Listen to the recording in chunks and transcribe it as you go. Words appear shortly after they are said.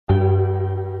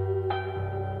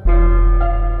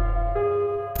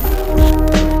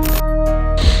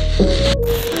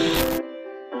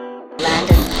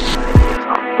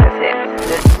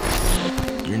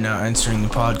entering the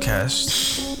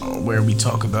podcast where we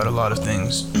talk about a lot of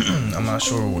things. I'm not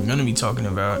sure what we're going to be talking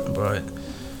about, but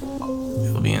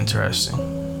it'll be interesting.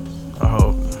 I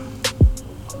hope.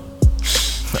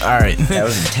 Alright. That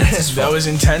was intense. That was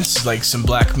intense. Like some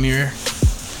Black Mirror.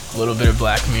 A little bit of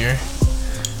Black Mirror.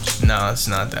 No, it's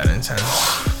not that intense.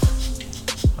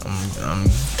 I'm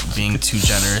being too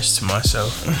generous to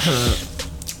myself.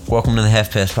 Welcome to the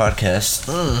Half Past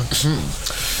Podcast.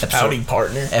 Howdy,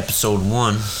 partner. Episode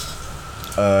 1.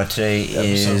 Today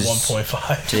is Episode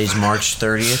 1.5. Today's March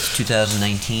 30th,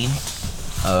 2019.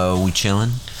 We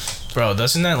chilling. Bro,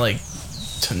 doesn't that like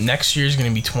next year's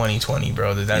gonna be 2020,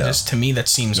 bro? That just, to me, that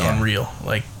seems unreal.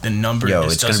 Like the number.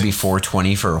 It's gonna be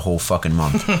 420 for a whole fucking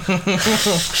month.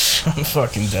 I'm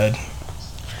fucking dead.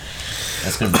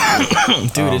 That's gonna be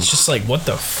dude. It's just like, what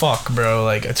the fuck, bro?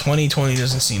 Like a 2020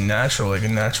 doesn't seem natural, like a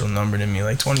natural number to me.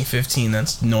 Like 2015,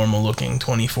 that's normal looking.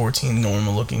 2014,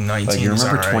 normal looking. 19. Like, you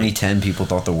remember 2010? People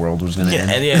thought the world was gonna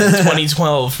end. Yeah.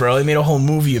 2012, bro. They made a whole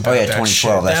movie about that 2012.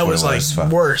 shit. That's that what was it was.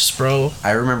 Like worse, bro.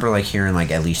 I remember like hearing like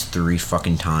at least 3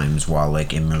 fucking times while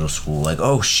like in middle school, like,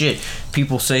 oh shit,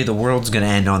 people say the world's gonna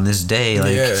end on this day,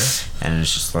 like, and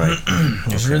it's just like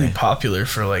it was really popular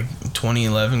for like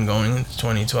 2011 going into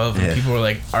 2012, and people were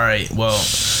like, all right, well,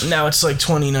 now it's like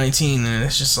 2019, and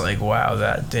it's just like, wow,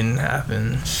 that didn't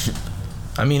happen.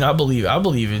 I mean, I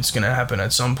believe it's gonna happen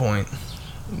at some point,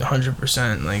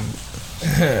 100%. Like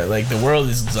like the world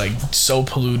is like so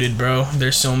polluted, bro.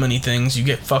 There's so many things. You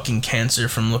get fucking cancer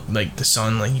from like the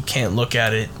sun. Like, you can't look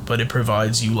at it, but it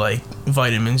provides you like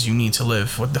vitamins you need to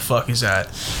live. What the fuck is that?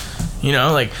 You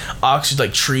know, like oxygen,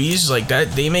 like trees, like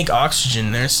that, they make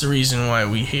oxygen. That's the reason why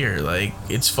we here. Like,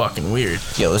 it's fucking weird.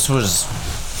 Yo, this was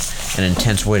an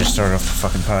intense way to start off the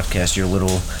fucking podcast. Your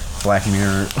little Black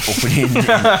Mirror opening, and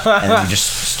then we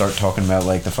just start talking about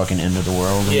like the fucking end of the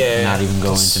world, and not even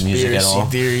go into music at all.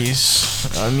 Theories.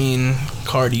 I mean,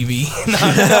 Cardi B.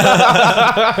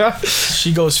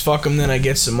 She goes fuck him, then I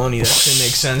get some money. That shit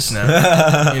makes sense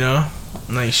now. You know,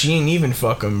 like, she ain't even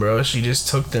fuck him, bro. She just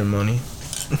took their money.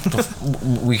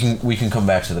 We can come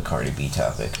back to the Cardi B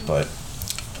topic, but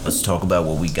let's talk about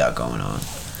what we got going on.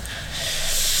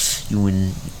 You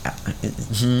and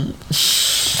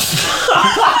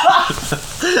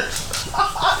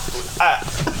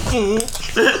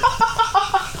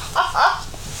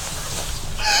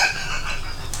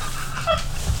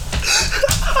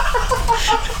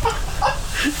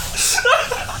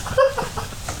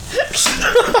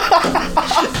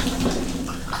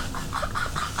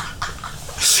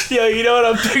Yo, you know what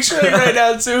I'm picturing right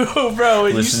now too, bro?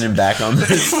 When listening back on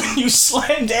this, when you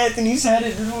slammed Anthony's head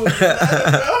into it.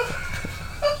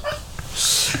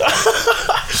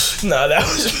 No, that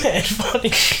was mad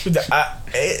funny.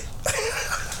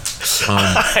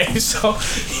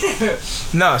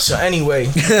 So anyway,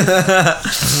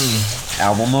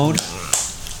 album mode.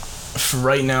 For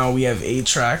right now, we have 8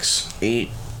 tracks.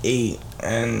 8,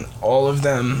 and all of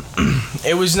them.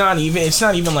 It's not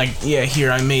even like, yeah, here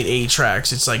I made 8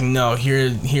 tracks. It's like, no,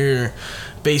 here,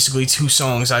 basically 2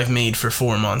 songs I've made for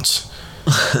 4 months.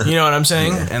 You know what I'm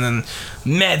saying? Yeah. And then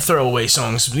mad throwaway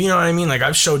songs. You know what I mean? Like,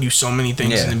 I've showed you so many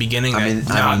things in the beginning.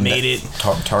 I made it.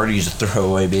 Tardy's a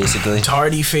throwaway, basically.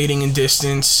 Tardy, Fading in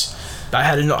Distance. I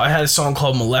had a song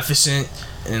called Maleficent,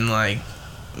 and like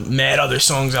mad other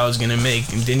songs I was gonna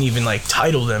make, and didn't even like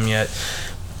title them yet.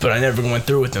 But I never went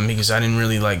through with them because I didn't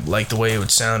really like the way it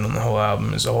would sound on the whole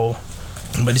album as a whole.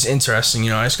 But it's interesting, you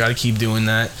know. I just gotta keep doing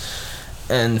that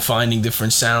and finding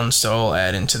different sounds to all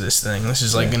add into this thing. This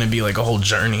is like gonna be like a whole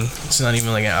journey. It's not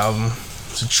even like an album.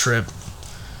 It's a trip.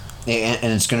 Yeah,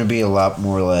 and it's gonna be a lot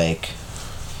more like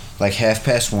Half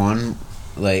Past One.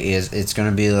 Like, it's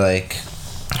gonna be like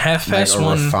Half Past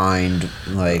One, a refined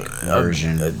like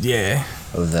version.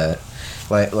 Of that.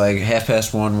 Like Half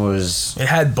Past One was. It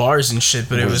had bars and shit,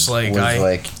 but it was like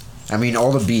I mean,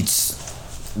 all the beats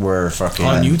were fucking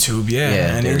on YouTube,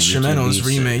 and instrumentals,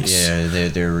 remakes. Yeah,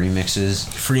 they're remixes.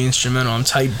 Free instrumental. I'm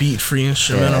type beat. Free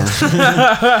instrumental.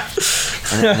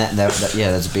 And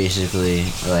that's basically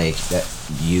like that.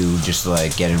 You just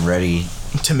like getting ready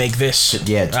to make this.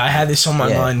 I had this on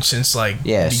my mind since like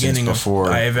beginning before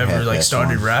I have ever like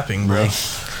started rapping, bro.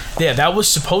 Yeah, that was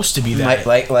supposed to be that.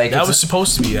 Like that was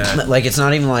supposed to be that. Like, it's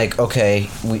not even like, okay,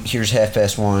 here's Half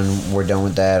Past One, we're done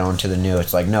with that, on to the new.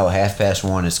 It's like, no, Half Past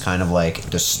One is kind of like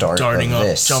the starting of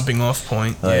this. Jumping off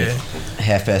point. Like,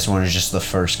 Half Past One is just the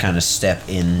first kind of step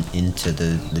into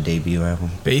the debut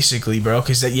album. Basically, bro,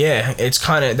 because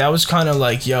that was kind of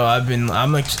like, yo,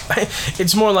 I'm like,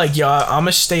 it's more like, yo, I'm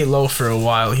gonna stay low for a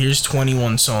while. Here's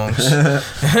 21 songs.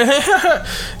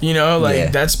 You know,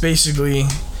 like, that's basically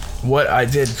what I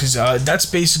did, because that's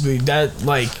basically that,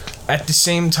 like, at the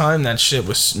same time that shit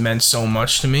was meant so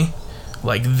much to me.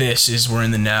 Like, this is we're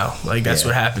in the now. Like, that's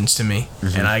what happens to me.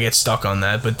 And I get stuck on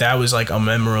that. But that was, like, a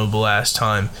memorable ass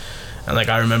time. And, like,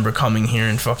 I remember coming here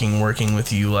and fucking working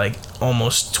with you, like,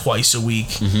 almost twice a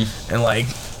week. And, like,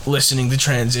 listening to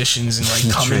transitions and, like,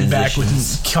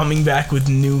 coming back with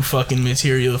new fucking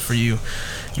material for you.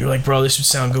 You were like, bro, this would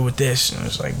sound good with this. And I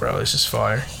was like, bro, this is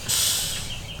fire.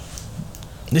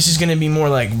 This is gonna be more,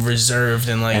 like, reserved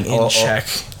and, like, in check.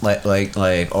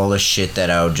 Like, all the shit that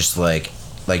I would just, like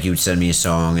you would send me a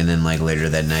song, and then, like, later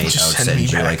that night I would send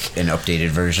you like an updated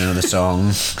version of the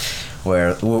song,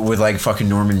 with like fucking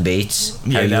Norman Bates.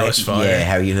 Yeah, that was fun. Yeah,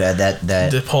 how you had that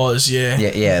the pause.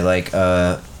 Yeah. Like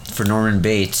for Norman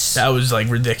Bates, that was like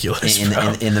ridiculous.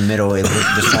 In the middle,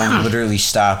 the song literally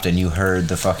stopped, and you heard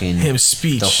the fucking him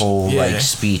speech, the whole like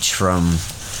speech from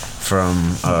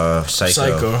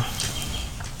Psycho.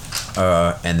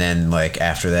 And then like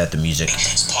after that, the music. Yeah,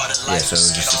 so it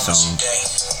was just a song.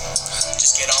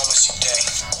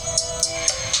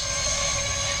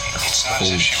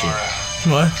 Holy shit.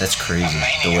 What? That's crazy.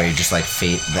 The way just like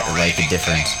fate, like the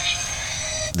difference.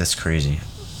 That's crazy.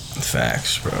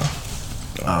 Facts, bro.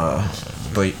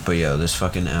 But yo, this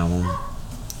fucking album.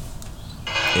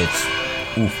 It's.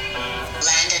 Oof.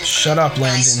 Shut up,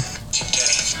 Landon.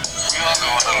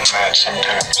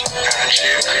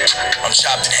 I'm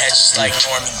chopping heads like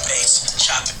Norman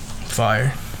Bates.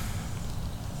 Fire.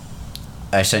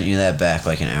 I sent you that back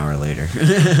like an hour later.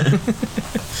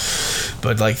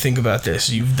 But, like, think about this.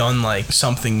 You've done, like,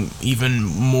 something even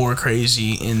more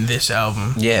crazy in this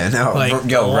album. Yeah, no, like,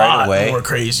 yo, right away. More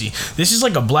crazy. This is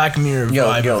like a Black Mirror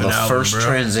vibe of an the album, first bro.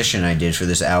 transition I did for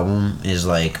this album is,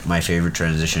 like, my favorite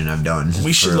transition I've done.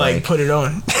 We should, like, put it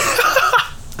on.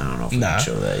 I don't know if we can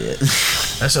show that yet.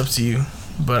 That's up to you.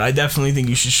 But I definitely think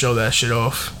you should show that shit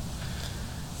off.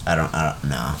 No, not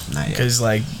yet. Because,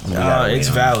 like, it's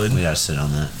valid. We gotta sit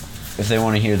on that. If they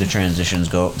want to hear the transitions,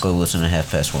 go listen to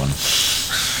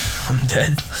 1:30. I'm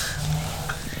dead.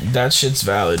 That shit's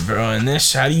valid, bro. And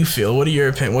this, how do you feel?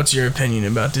 What's your opinion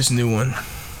about this new one?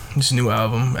 This new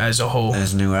album as a whole?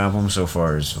 This new album so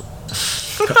far is...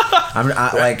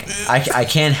 I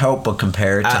can't help but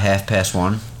compare it to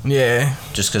 1:30. Yeah.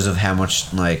 Just because of how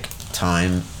much, like,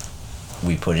 time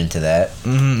we put into that.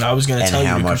 Mm-hmm. I was going to tell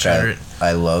you to compare it.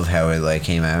 I love how it, like,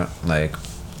 came out. Like,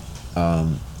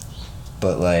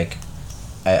 but, like,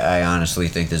 I honestly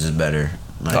think this is better.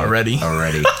 Like, already. and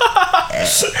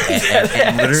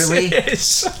literally, it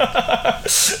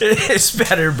is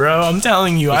better, bro. I'm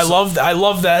telling you, I love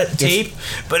that tape,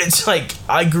 but it's like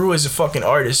I grew as a fucking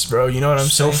artist, bro. You know what I'm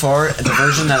saying? So far, the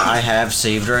version that I have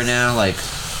saved right now, like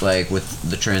with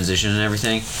the transition and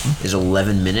everything, is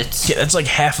 11 minutes. Yeah, that's like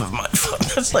half of my.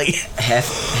 That's like half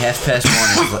past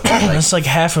one. Is like, that's like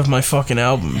half of my fucking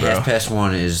album, bro.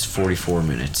 1:30 is 44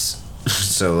 minutes.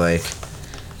 So like.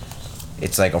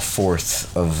 It's like a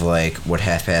fourth of like what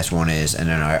 1:30 is, and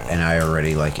then I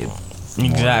already like it.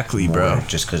 Exactly, more, bro.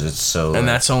 Just because it's so. And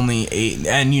that's only 8.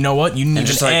 And you know what? You didn't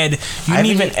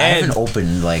even add. I haven't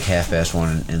opened like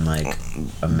 1:30 in like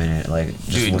a minute. Like just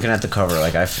Dude, looking at the cover,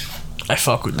 like I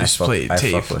fuck with this tape. I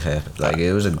fuck with half. Like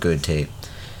it was a good tape.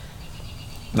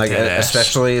 Like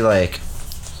especially like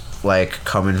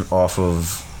coming off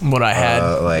of what I had,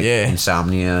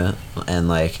 Insomnia and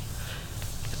like.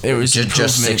 It was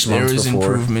just 6 months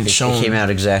before. Improvement shown. It came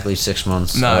out exactly 6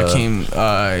 months. No,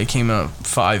 it came out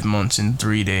 5 months and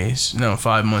 3 days. No,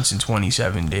 5 months and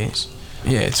 27 days.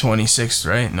 Yeah, 26th,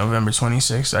 right? November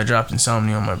 26th. I dropped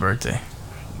Insomnia on my birthday.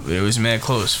 It was mad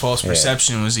close. False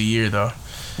Perception was a year though.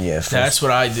 Yeah, that's what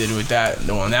I did with that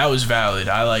one. That was valid.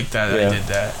 I like that. I did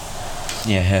that.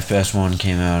 Yeah, 1:30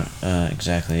 came out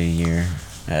exactly a year.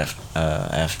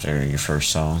 After your first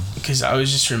song, because I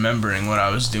was just remembering what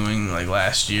I was doing like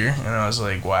last year, and I was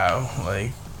like, wow,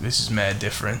 like this is mad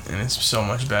different, and it's so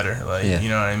much better. Like, you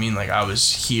know what I mean? Like I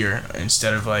was here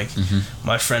instead of like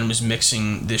my friend was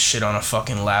mixing this shit on a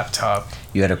fucking laptop.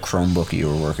 You had a Chromebook you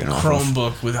were working on.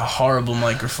 Chromebook with a horrible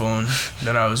microphone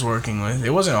that I was working with.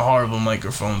 It wasn't a horrible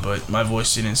microphone, but my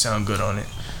voice didn't sound good on it.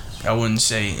 I wouldn't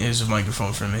say it was a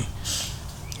microphone for me.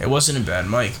 It wasn't a bad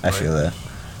mic. I feel that.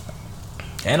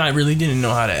 And I really didn't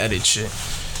know how to edit shit.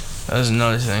 That was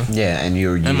another thing. Yeah, and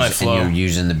you were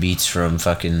using the beats from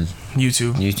fucking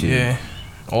YouTube. Yeah.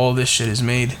 All this shit is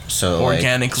made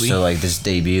organically. So this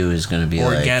debut is gonna be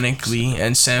organically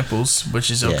and samples,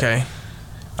 which is okay.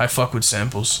 I fuck with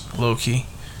samples, low key.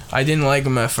 I didn't like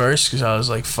them at first because I was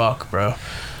like, fuck, bro.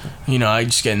 You know, I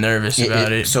just get nervous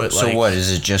about it. So what is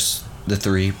it? Just the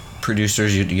 3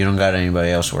 producers? You don't got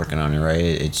anybody else working on it, right?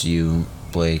 It's you,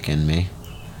 Blake, and me.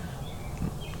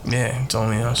 Yeah, it's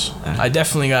only us. I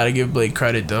definitely gotta give Blake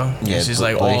credit though. Yeah, this is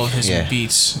like Blake, all of his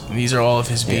beats. These are all of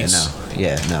his beats.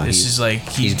 No. This is like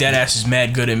he's dead ass is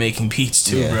mad good at making beats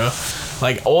too, bro.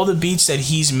 Like all the beats that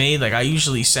he's made, like I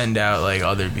usually send out like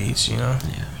other beats, you know.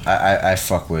 Yeah, I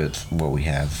fuck with what we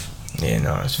have. Yeah,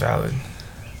 no, it's valid.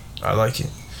 I like it.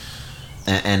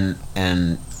 And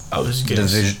I was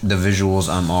the visuals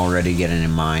I'm already getting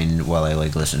in mind while I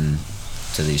like listen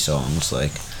to these songs.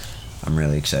 Like I'm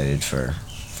really excited for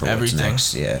everything.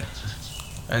 What's next. Yeah.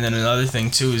 And then another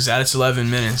thing too is that it's 11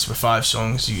 minutes with 5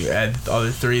 songs. You add the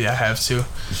other 3 that have 2,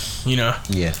 you know.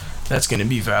 Yeah. That's gonna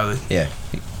be valid. Yeah.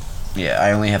 Yeah,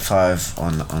 I only have 5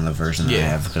 on the version that I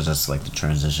have because that's like the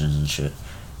transitions and shit.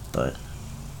 But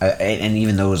and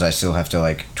even those I still have to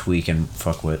like tweak and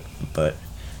fuck with. But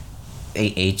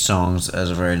 8 songs as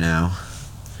of right now.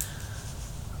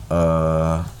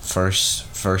 First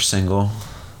single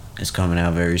is coming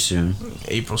out very soon.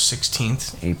 April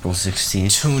 16th. April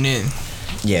 16th. Tune in.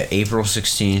 Yeah, April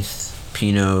 16th.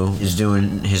 Pino is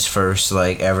doing his first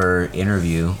like ever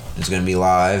interview. It's gonna be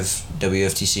live.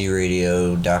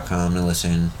 WFTCRadio.com to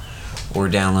listen or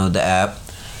download the app.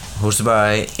 Hosted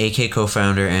by AK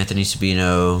co-founder Anthony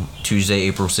Sabino. Tuesday,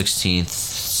 April 16th,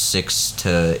 6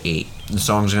 to 8. The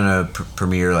song's gonna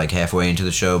premiere like halfway into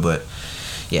the show, but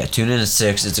yeah, tune in at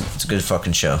 6. It's a good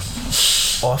fucking show.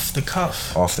 Off the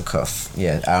cuff. Off the cuff.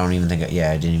 Yeah, I don't even think.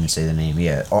 I didn't even say the name.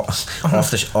 Yeah, off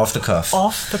the cuff.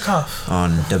 Off the cuff.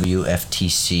 On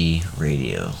WFTC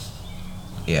Radio.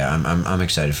 Yeah, I'm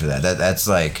excited for that. That's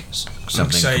like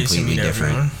something completely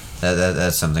different.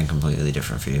 That's something completely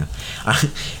different for you.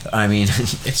 I mean,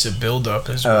 it's a build up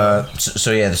as well.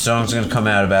 So yeah, the song's gonna come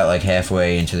out about like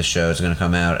halfway into the show. It's gonna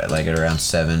come out at around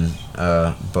 7.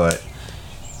 But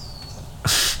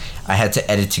I had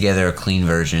to edit together a clean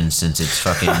version since it's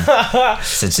fucking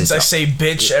since I say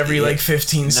bitch every like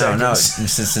 15 seconds. No,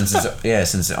 since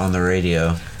it's on the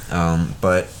radio.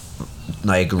 But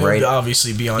like it'll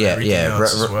obviously be on everything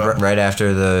else as well. Right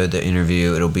after the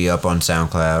interview, it'll be up on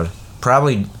SoundCloud.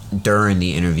 Probably during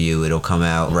the interview, it'll come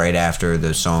out right after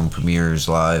the song premieres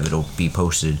live. It'll be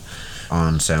posted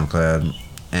on SoundCloud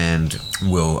and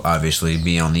will obviously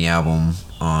be on the album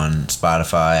on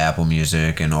Spotify, Apple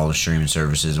Music, and all the streaming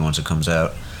services once it comes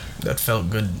out. That felt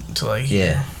good to like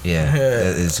hear. Yeah.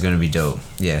 It's gonna be dope.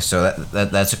 Yeah, so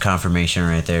that's a confirmation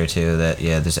right there too that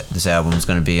this album is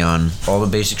gonna be on all the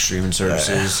basic streaming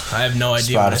services. I have no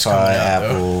idea Spotify, when it's coming out,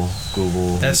 Apple,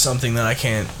 Google. That's something that I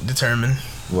can't determine.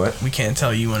 What? We can't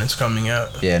tell you when it's coming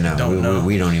out. Yeah, no,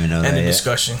 we don't even know that. End of yet.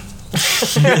 discussion.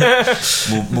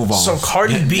 Move on. So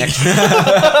Cardi B.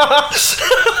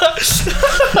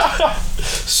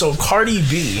 So Cardi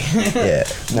B. Yeah.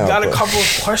 No, got a couple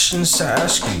of questions to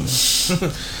ask you.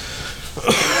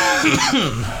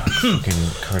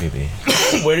 Fucking Cardi B.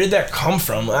 Where did that come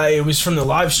from? It was from the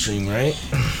live stream, right?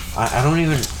 I don't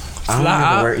even. I don't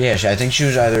remember where. Yeah, I think she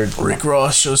was either Rick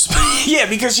Ross shows. Yeah,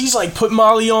 because he's like put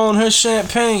Molly on her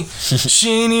champagne. She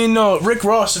ain't even know. Rick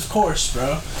Ross, of course,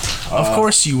 bro. Of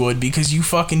course you would, because you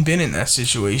fucking been in that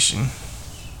situation.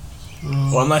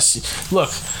 Well, unless look,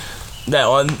 that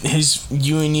one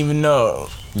you ain't even know.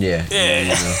 Yeah.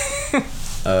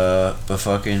 But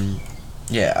fucking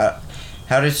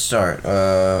how did it start?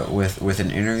 With an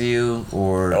interview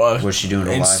or was she doing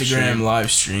a Instagram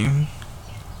live stream?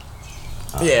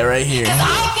 Yeah, right here. Cause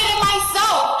I did it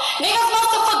myself. Niggas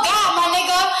must have forgot, my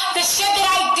nigga, the shit that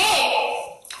I did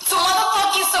to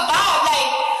motherfucking survive.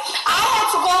 Like, I had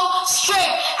to go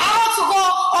straight. I had to go,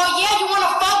 oh yeah, you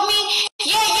wanna fuck me?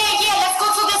 Yeah, let's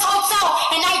go to this hotel.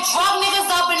 And I drug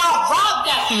niggas up and I robbed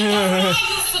them. That's what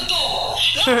I used to do.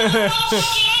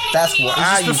 That's what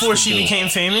I used to do. Is this before she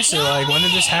became famous? Or like, when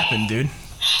did this happen, dude?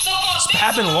 This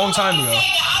happened a long time ago.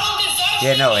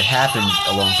 Yeah, no, it happened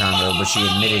a long time ago, but she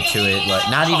admitted to it, like,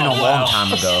 not even a long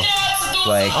time ago.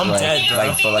 Like, I'm dead,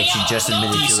 bro. But she just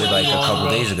admitted to it, like, a couple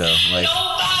days ago. Like,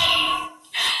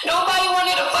 nobody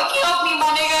wanted to fucking help me,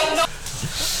 my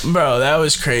nigga. No. Bro, that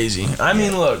was crazy. I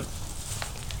mean, look,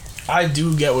 I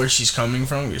do get where she's coming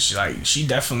from, because she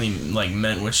definitely, like,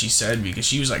 meant what she said, because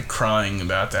she was, like, crying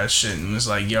about that shit, and was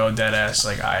like, yo, deadass,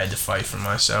 like, I had to fight for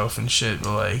myself and shit,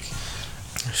 but, like,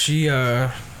 she,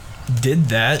 did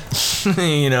that.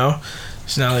 You know,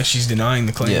 it's not like she's denying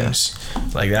the claims.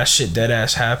 Like, that shit dead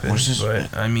ass happened.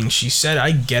 But I mean, she said,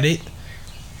 I get it,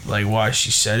 like, why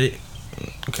she said it,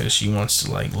 because she wants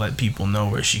to like let people know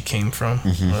where she came from,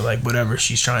 or like whatever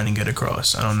she's trying to get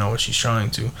across. I don't know what she's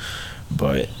trying to,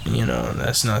 but you know,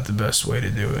 that's not the best way to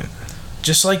do it.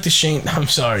 Just like the Shane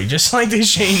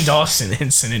Dawson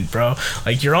incident, bro.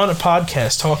 Like, you're on a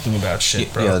podcast talking about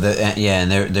shit, bro.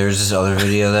 And there's this other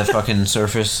video that fucking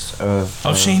surfaced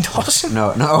of Shane Dawson.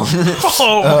 No.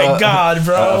 Oh my god,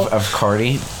 bro. Of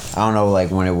Cardi. I don't know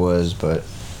like when it was, but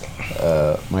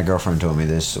my girlfriend told me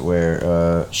this,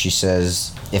 where she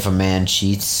says if a man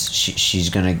cheats, she's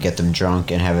gonna get them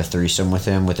drunk and have a threesome with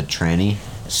him with a tranny.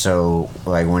 So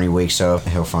like when he wakes up,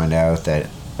 he'll find out that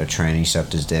a tranny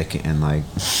sucked his dick and like.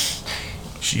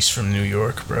 She's from New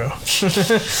York, bro.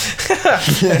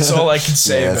 That's all I can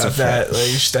say about that.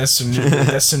 Like,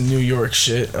 that's some New York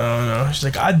shit. I don't know. She's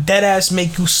like, I dead ass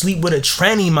make you sleep with a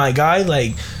tranny, my guy.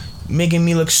 Like, making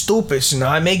me look stupid. So now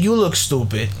I make you look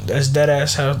stupid. That's dead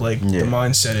ass how the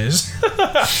mindset is.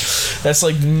 That's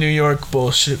like the New York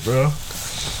bullshit, bro.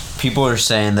 People are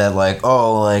saying that like,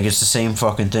 oh, like it's the same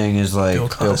fucking thing as like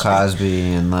Bill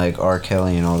Cosby and like R.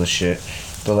 Kelly and all this shit.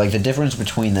 But like the difference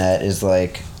between that is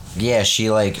like. Yeah, she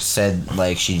like said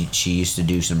like she used to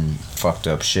do some fucked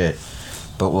up shit,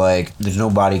 but like there's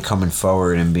nobody coming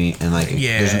forward and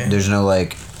there's no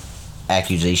like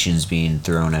accusations being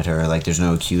thrown at her. Like there's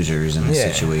no accusers in this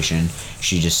situation.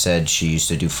 She just said she used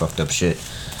to do fucked up shit.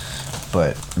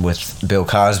 But with Bill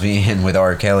Cosby and with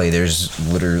R. Kelly, there's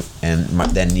literally, and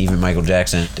then even Michael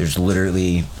Jackson, there's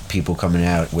literally people coming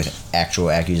out with actual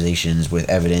accusations with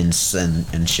evidence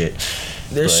and shit.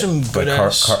 There's some good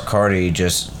ass. Cardi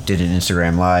just did an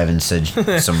Instagram live and said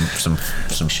some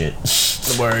shit.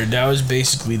 Word. That was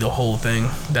basically the whole thing.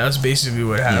 That was basically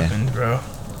what happened, bro.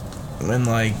 And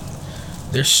like,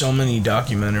 there's so many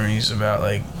documentaries about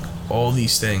like all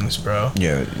these things, bro.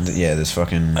 Yeah. This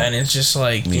fucking. And it's just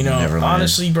like, you know,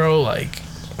 honestly, bro, like,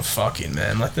 fuck it,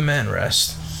 man. Let the man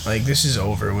rest. Like, this is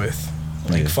over with.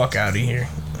 Like, fuck out of here.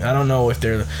 I don't know if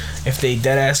they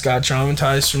dead ass got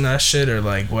traumatized from that shit or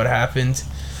like what happened,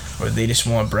 or they just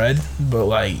want bread. But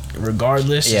like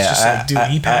regardless, it's just like, dude,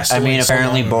 he passed away. I mean,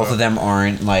 apparently both of them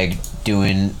aren't like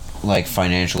doing like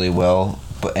financially well,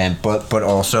 but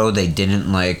also they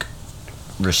didn't like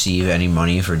receive any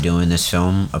money for doing this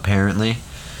film apparently.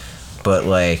 But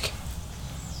like,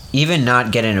 even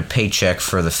not getting a paycheck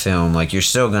for the film, like you're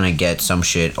still gonna get some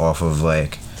shit off of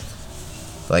like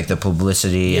the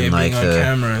publicity and like the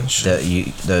camera and shit.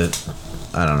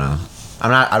 I don't know.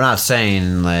 I'm not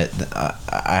saying that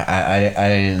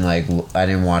I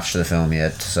didn't watch the film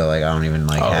yet, so like I don't even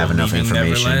like have enough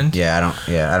information. Neverland? I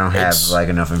don't have like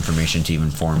enough information to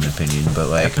even form an opinion. But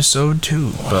like episode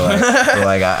 2. But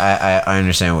like I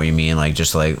understand what you mean. Like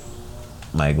just like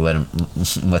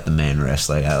let the man rest.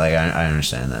 Like I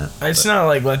understand that. It's not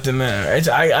like let the man. It's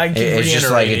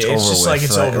just like it's over with. Just like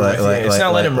it's over with. It's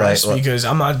not let him rest because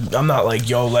I'm not like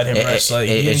yo let him rest. Like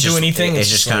he didn't do anything. It's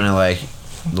just kind of like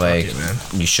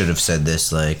you should have said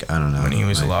this. Like I don't know when he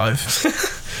was alive.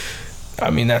 I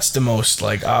mean that's the most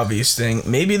like obvious thing.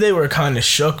 Maybe they were kind of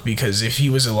shook because if he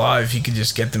was alive, he could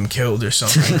just get them killed or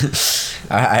something.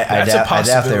 I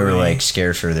doubt they were like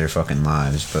scared for their fucking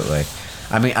lives, but like.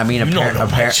 I mean,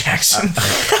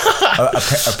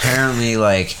 apparently,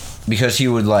 like, because he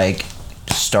would, like,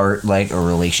 start, like, a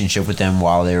relationship with them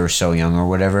while they were so young or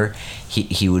whatever,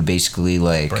 he would basically,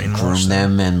 like, groom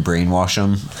them and brainwash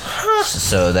them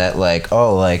so that, like,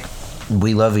 oh, like,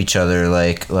 we love each other,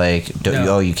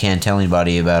 you can't tell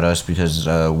anybody about us because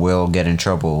we'll get in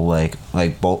trouble, like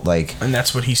both, like. And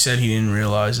that's what he said he didn't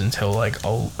realize until like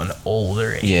an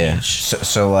older age. Yeah.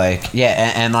 So like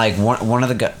and like one of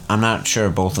the guys, I'm not sure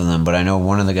both of them, but I know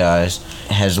one of the guys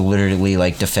has literally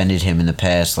like defended him in the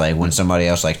past, like when somebody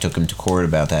else like took him to court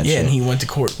about that. Yeah, shit. And he went to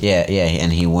court. Yeah,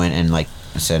 and he went and like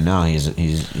said no, he's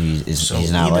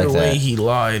not like that. Either way, he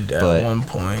lied at one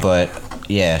point. But.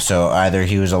 Yeah, so either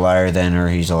he was a liar then or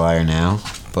he's a liar now,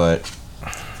 but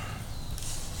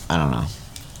I don't know.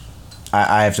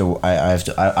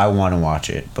 I want to watch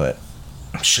it, but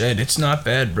shit, it's not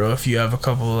bad, bro. If you have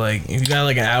if you got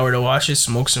like an hour to watch it,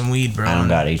 smoke some weed, bro. I don't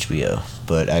got HBO,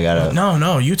 but I gotta. No,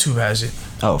 YouTube has it.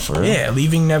 Oh, for real? Yeah,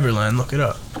 Leaving Neverland. Look it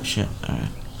up. Shit, alright.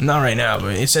 Not right now,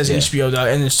 but it says HBO.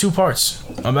 And there's 2 parts.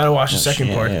 I'm about to watch the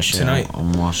second part tonight.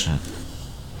 I'm watching it.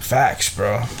 Facts,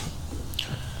 bro.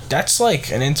 That's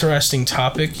like an interesting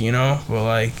topic, you know, but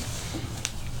like,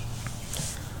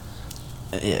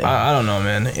 yeah. I don't know,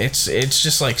 man. It's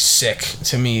just like sick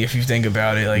to me if you think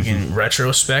about it, like in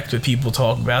retrospect. But people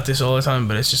talk about this all the time,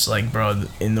 but it's just like, bro,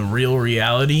 in the real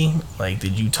reality, like,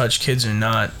 did you touch kids or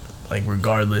not? Like,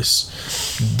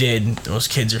 regardless, you did. Those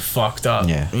kids are fucked up.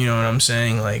 Yeah. You know what I'm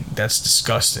saying? Like, that's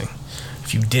disgusting.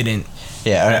 If you didn't,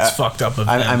 that's fucked up.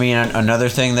 I mean, another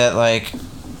thing that like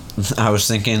I was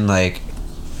thinking, like.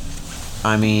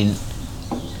 I mean,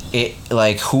 it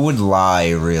like who would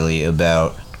lie really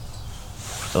about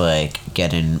like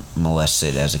getting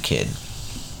molested as a kid?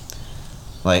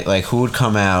 Like who would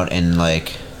come out and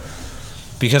like,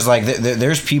 because like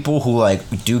there's people who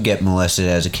like do get molested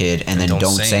as a kid and then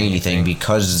don't say anything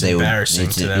because it's they would. Embarrassing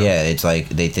to them. Yeah, it's like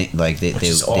they think like they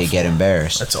get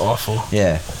embarrassed. That's awful.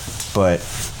 Yeah, but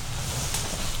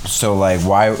so like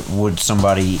why would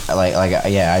somebody like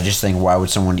yeah, I just think why would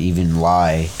someone even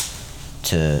lie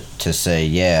to say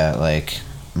yeah, like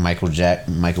Michael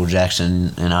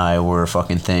Jackson and I were a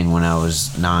fucking thing when I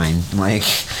was 9. Like,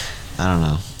 I don't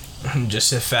know.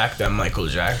 Just the fact that Michael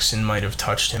Jackson might have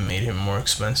touched him made him more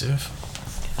expensive.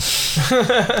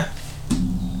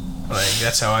 Like,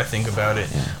 that's how I think about it.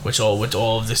 Yeah. With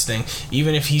all of this thing,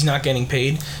 even if he's not getting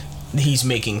paid, he's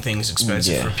making things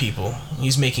expensive for people.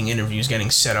 He's making interviews,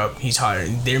 getting set up. He's hired.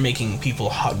 They're making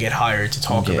people get hired to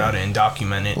talk about it and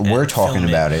document it. We're talking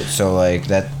about it, so like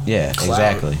that. Yeah, clout.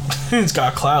 exactly. It's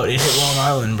got clout. It hit Long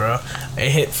Island, bro.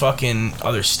 It hit fucking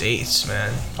other states,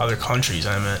 man. Other countries,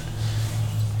 I meant.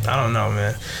 I don't know,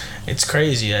 man. It's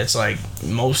crazy. It's like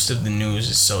most of the news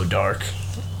is so dark.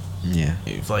 Yeah.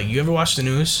 If, like, you ever watch the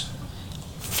news?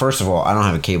 First of all, I don't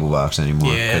have a cable box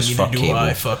anymore. Yeah, neither fuck do cable.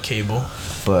 I. Fuck cable.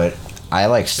 But I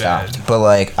like stopped. Bad. But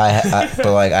like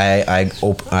I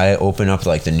open up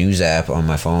like the news app on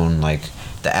my phone, like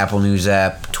the Apple News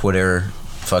app, Twitter,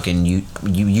 fucking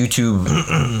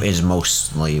YouTube is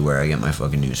mostly where I get my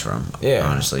fucking news from. Yeah,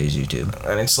 honestly, is YouTube.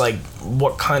 And it's like,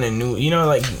 what kind of news? You know,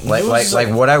 like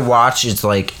what I watch is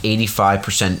like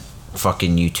 85%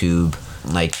 fucking YouTube,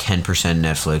 like 10%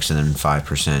 Netflix, and then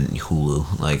 5%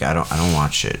 Hulu. Like I don't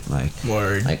watch shit. Like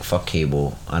word. Like fuck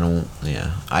cable. I don't.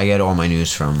 Yeah, I get all my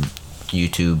news from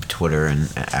YouTube, Twitter,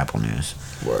 and Apple News.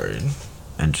 Word.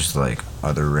 And just like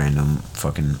other random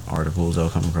fucking articles I'll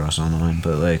come across online,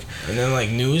 but like. And then like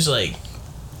news, like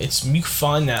it's, you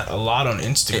find that a lot on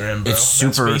Instagram, bro. It's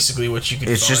super. That's basically what you can.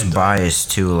 It's find. just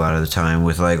biased too a lot of the time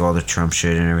with like all the Trump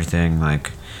shit and everything.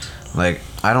 Like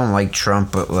I don't like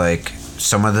Trump, but like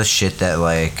some of the shit that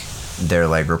like they're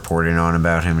like reporting on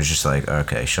about him is just like,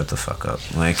 okay, shut the fuck up.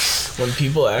 Like when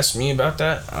people ask me about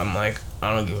that, I'm like,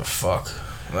 I don't give a fuck.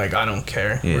 Like, I don't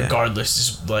care. Yeah. Regardless,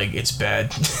 it's like, it's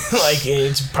bad. Like,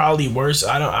 it's probably worse.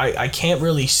 I can't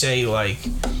really say like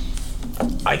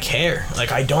I care.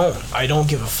 Like, I don't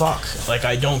give a fuck. Like,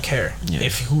 I don't care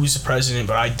if who's the president,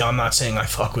 but I'm not saying I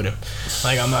fuck with him.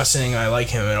 Like, I'm not saying I like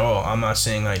him at all. I'm not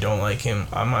saying I don't like him.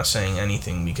 I'm not saying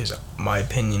anything because my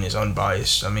opinion is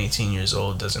unbiased. I'm 18 years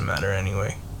old. Doesn't matter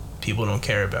anyway. People don't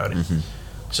care about it. Mm-hmm.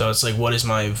 So it's like, what is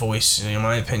my voice? You know,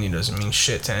 my opinion doesn't mean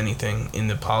shit to anything in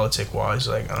the politic wise.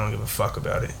 Like, I don't give a fuck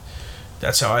about it.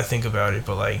 That's how I think about it.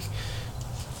 But like,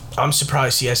 I'm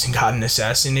surprised he hasn't gotten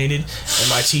assassinated. And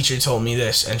my teacher told me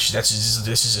this, and this is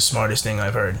the smartest thing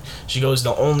I've heard. She goes,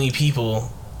 the only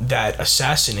people that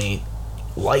assassinate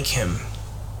like him.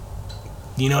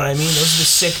 You know what I mean? Those are the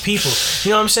sick people.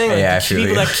 You know what I'm saying? Like, yeah, the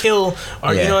people that kill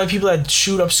are, you know, like people that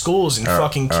shoot up schools and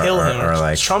fucking kill him are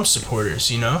like Trump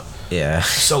supporters, you know? Yeah.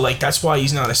 So, like, that's why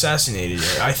he's not assassinated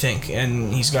yet, I think.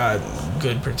 And he's got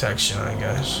good protection, I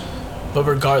guess. But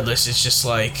regardless, it's just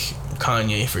like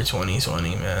Kanye for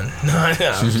 2020, man. No, I'm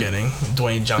kidding.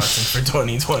 Dwayne Johnson for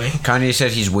 2020. Kanye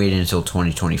said he's waiting until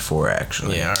 2024,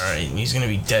 actually. Yeah, alright. He's gonna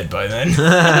be dead by then.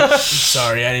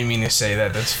 Sorry, I didn't mean to say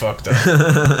that. That's fucked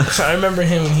up. I remember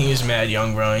him when he was mad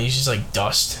young, bro. He's just like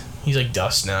dust. He's like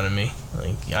dust now to me.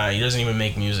 Like, he doesn't even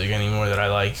make music anymore that I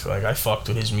like. Like, I fucked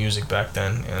with his music back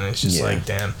then, and it's just like,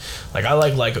 damn. Like, I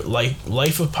like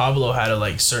Life of Pablo had a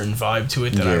like certain vibe to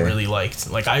it that I really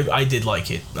liked. Like, I did like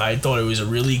it. I thought it was a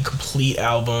really complete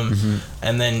album. Mm-hmm.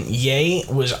 And then Ye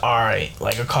was alright.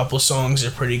 Like, a couple songs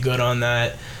are pretty good on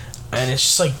that. And it's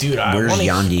just like, dude, where's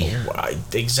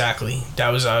Yandhi? Exactly.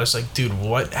 I was like, dude,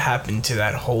 what happened to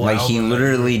that whole album? Like, he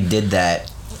literally did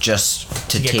that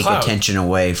just to take attention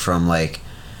away from like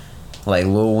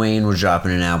Lil Wayne was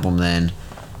dropping an album then,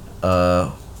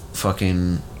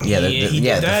 fucking he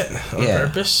did that on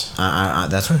purpose.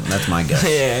 That's my guess.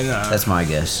 Yeah, no, that's my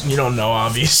guess. You don't know,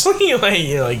 obviously. You're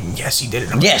like, yes, he did it.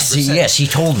 100%. Yes, he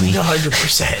told me.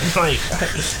 100%.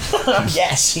 Like,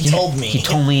 yes, he told me. He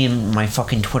told me in my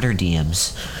fucking Twitter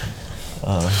DMs.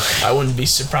 I wouldn't be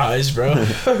surprised, bro.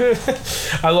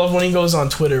 I love when he goes on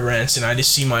Twitter rants and I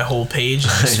just see my whole page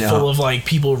just full of like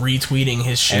people retweeting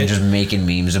his shit and just making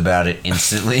memes about it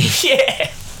instantly.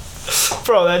 Yeah,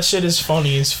 bro, that shit is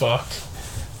funny as fuck.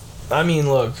 I mean,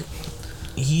 look,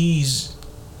 he's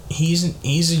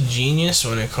a genius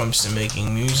when it comes to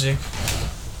making music,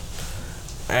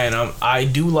 and I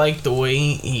do like the way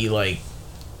he like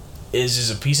is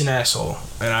a piece of an asshole,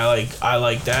 and I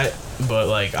like that. But,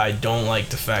 like, I don't like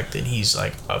the fact that he's,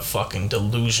 like, a fucking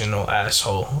delusional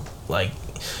asshole. Like,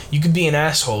 you could be an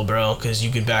asshole, bro, because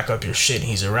you could back up your shit.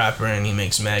 He's a rapper and he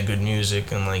makes mad good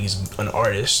music, and like he's an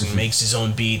artist and makes his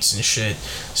own beats and shit.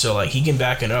 So like he can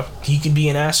back it up. He could be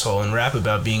an asshole and rap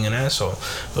about being an asshole.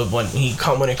 But when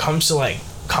it comes to like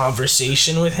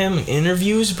conversation with him in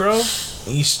interviews, bro,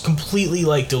 he's completely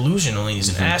like delusional. He's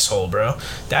an asshole, bro.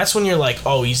 That's when you're like,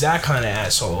 oh, he's that kind of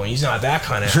asshole. He's not that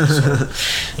kind of asshole.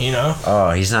 You know?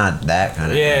 Oh, he's not that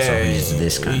kind of asshole. He's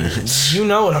this kind of. You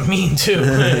know what I mean, too.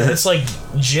 It's like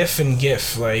GIF and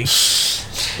GIF, like,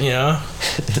 you know.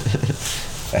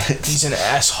 He's an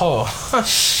asshole.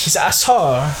 He's an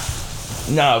asshole.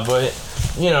 Nah, but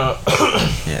you know.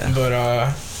 Yeah.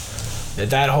 But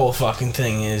that whole fucking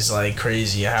thing is like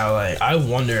crazy. How like I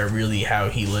wonder really how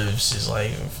he lives his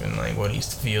life and like what he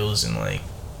feels and like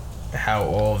how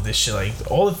all of this shit, like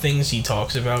all the things he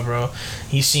talks about, bro.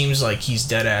 He seems like he's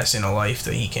dead ass in a life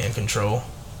that he can't control.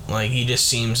 Like he just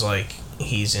seems like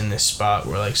he's in this spot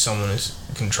where like someone is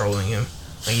controlling him.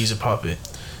 Like he's a puppet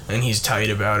and he's tight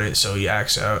about it, so he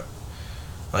acts out.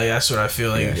 Like that's what I feel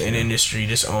like. An industry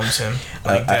just owns him.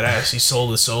 Like that ass. He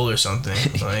sold his soul or something.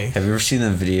 Like, have you ever seen the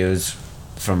videos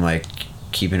from like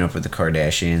Keeping Up with the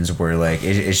Kardashians where like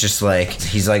it's just like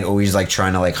he's like always like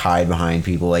trying to like hide behind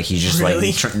people, like he's just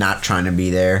really? like not trying to be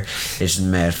there. It's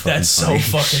mad fucking that's funny.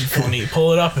 so fucking funny.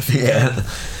 Pull it up if you can.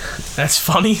 That's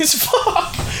funny as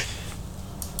fuck.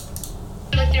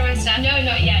 Look through my stuff. No,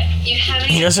 not yet. You haven't.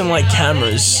 He doesn't like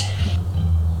cameras.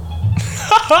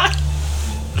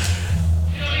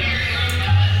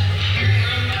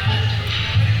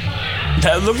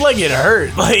 That looked like it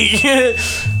hurt. Like.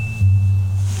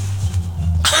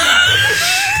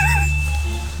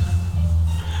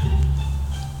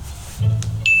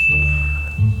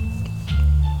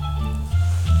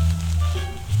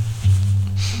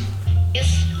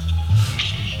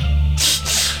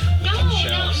 No.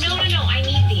 I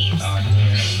need these.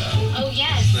 Oh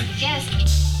yes.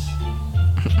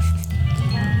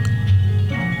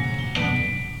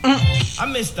 I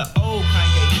miss the old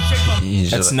Kanye.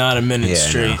 That's not a minute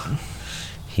straight. No.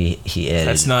 He edited.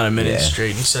 That's not a minute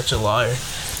straight. He's such a liar.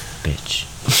 Bitch.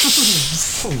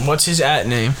 What's his @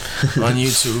 name on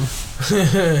YouTube?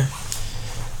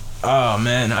 Oh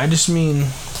man, I just mean,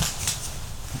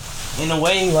 in a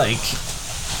way, like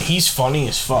he's funny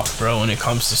as fuck, bro, when it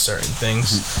comes to certain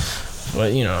things.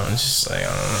 But you know, it's just like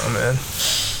I don't know, man.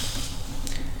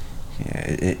 Yeah,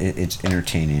 it's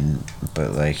entertaining,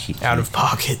 but like out of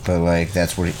pocket. But like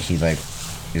that's what he like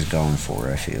is going for.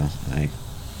 I feel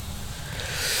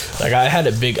like I had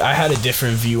a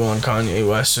different view on Kanye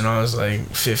West when I was like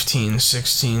 15,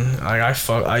 16. Like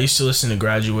I used to listen to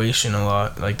Graduation a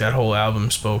lot. Like that whole album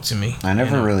spoke to me. I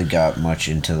never really got much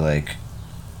into like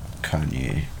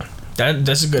Kanye.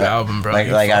 That's a good album, bro.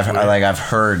 I've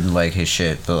heard like his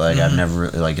shit, but like I've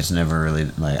never like it's never really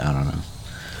like I don't know.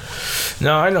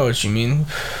 No, I know what you mean.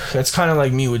 That's kind of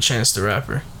like me with Chance the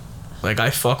Rapper. Like I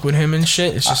fuck with him and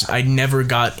shit. It's just I never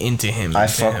got into him. I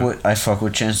fuck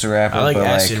with Chance the Rapper. I like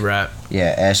Acid Rap.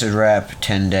 Yeah, Acid Rap,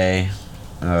 10 Day.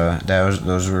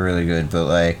 Those were really good. But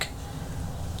like,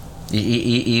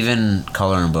 even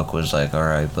Coloring Book was like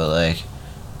alright. But like,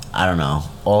 I don't know.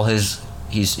 All he's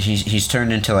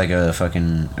turned into like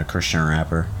a Christian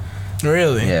rapper.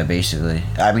 Really? Yeah, basically.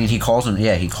 I mean, he calls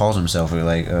himself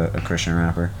like a Christian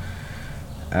rapper.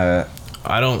 I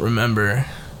don't remember.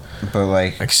 But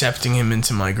like accepting him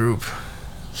into my group.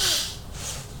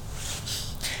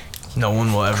 No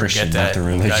one will ever Christian, get that. not the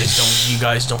religion. You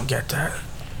guys don't get that.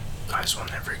 You guys will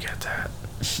never get that.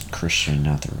 Christian,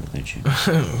 not the religion.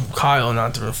 Kyle,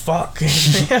 not the fuck.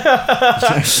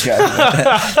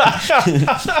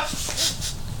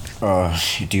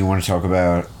 Do you want to talk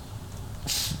about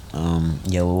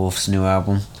Yellow Wolf's new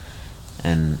album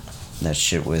and that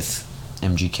shit with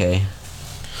MGK?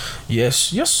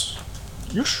 Yes.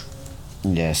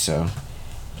 Yeah, so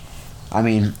I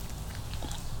mean,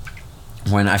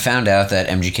 when I found out that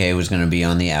MGK was gonna be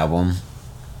on the album,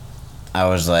 I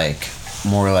was like,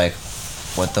 more like,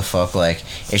 what the fuck? Like,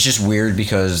 it's just weird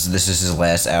because this is his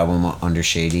last album under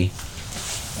Shady.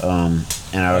 And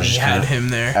I was just had him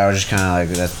there. I was just kind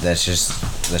of like, that's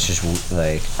just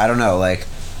like, I don't know, like,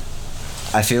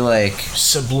 I feel like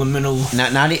subliminal.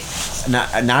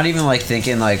 Not even like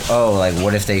thinking like, oh, like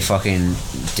what if they fucking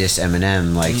diss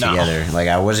Eminem like together? Like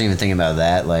I wasn't even thinking about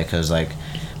that, like, cause like,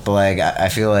 but like I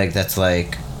feel like that's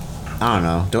like I don't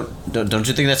know. Don't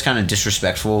you think that's kind of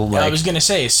disrespectful? Like, I was gonna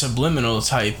say subliminal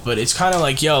type, but it's kind of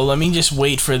like, yo, let me just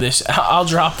wait for this. I'll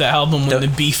drop the album when the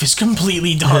beef is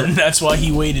completely done. That's why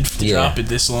he waited to drop it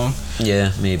this long.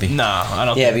 Yeah, maybe. Nah, I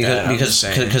don't. think because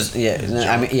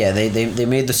I mean, yeah, they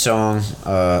made the song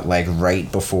like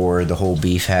right before the whole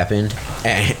beef happened,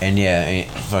 and yeah,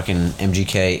 fucking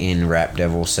MGK in Rap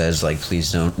Devil says like,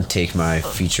 please don't take my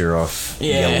feature off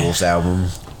Yellow Wolf's album,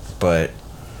 but.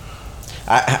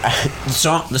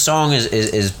 The song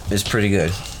is pretty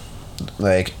good.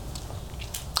 Like,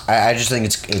 I just think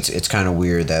it's kind of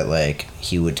weird that like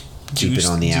he would keep it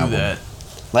on the album. That.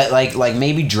 Like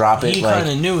maybe drop it. He kind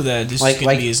of knew that this was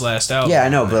gonna be his last album. Yeah, I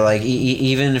know, but like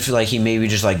even if like he maybe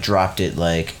just like dropped it,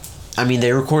 like I mean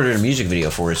they recorded a music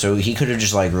video for it, so he could have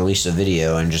just like released a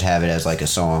video and just have it as like a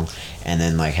song, and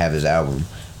then like have his album.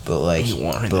 But like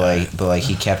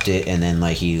he kept it, and then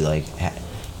like he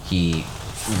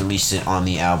released it on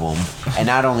the album, and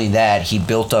not only that, he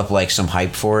built up like some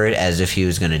hype for it as if he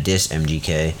was gonna diss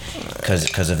MGK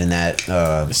because of in that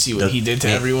see what he did to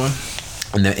everyone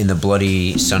in the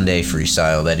Bloody Sunday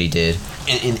freestyle that he did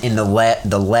in the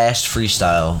last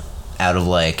freestyle out of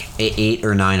like 8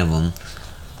 or 9 of them.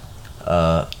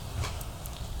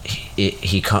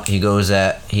 He goes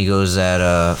at G-Eazy,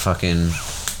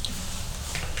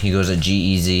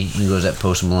 he goes at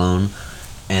Post Malone,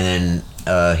 and then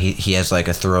he has like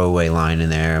a throwaway line in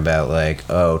there about like,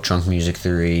 oh, Trunk Music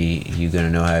 3, you gonna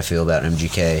know how I feel about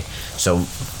MGK. So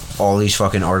all these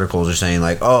fucking articles are saying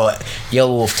like, oh,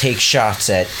 Yellow Wolf takes shots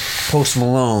at Post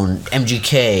Malone,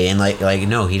 MGK, and like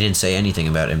no, he didn't say anything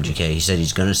about MGK. He said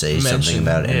he's gonna say something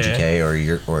about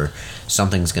MGK or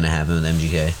something's gonna happen with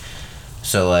MGK.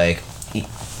 So like,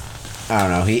 I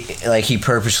don't know. He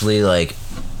purposely like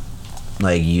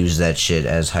used that shit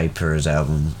as hype for his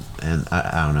album. And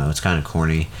I don't know, it's kind of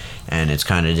corny, and it's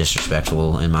kind of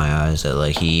disrespectful in my eyes that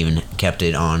like he even kept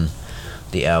it on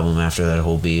the album after that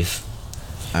whole beef.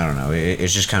 I don't know,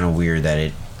 it's just kind of weird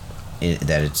that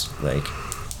it's like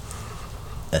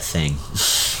a thing.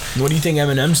 What do you think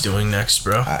Eminem's doing next,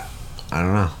 bro? I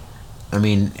don't know. I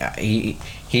mean, he's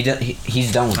done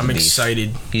with the beef. I'm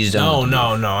excited. He's done.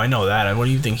 No, I know that. What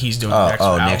do you think he's doing next?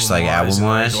 Next like album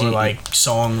wise, or like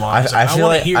song wise? I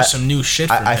want to hear some new shit.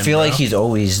 From I feel like he's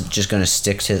always just gonna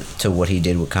stick to what he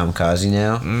did with Kamikaze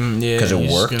now, because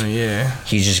it worked.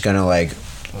 He's just gonna like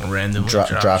randomly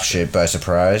drop shit by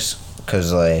surprise,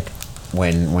 because like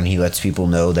when he lets people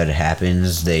know that it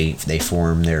happens, they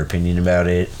form their opinion about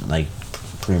it like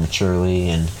prematurely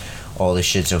and all this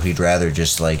shit. So he'd rather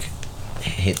just like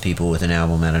hit people with an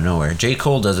album out of nowhere. J.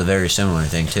 Cole does a very similar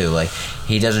thing too. Like,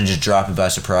 he doesn't just drop it by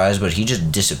surprise, but he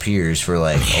just disappears for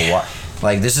like a while.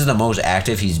 Like, this is the most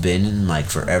active he's been in like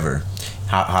forever,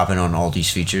 hopping on all these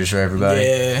features for everybody.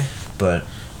 Yeah, but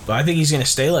I think he's gonna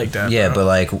stay like that. Yeah, bro. but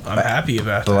like I'm happy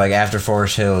about. But like after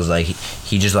Forest Hills, like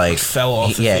he just like fell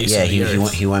off.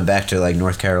 He went back to like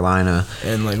North Carolina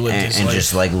and like lived his life.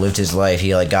 Just like lived his life.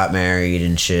 He like got married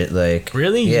and shit. Like,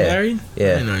 really, he's married? Yeah,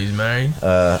 I didn't know he's married.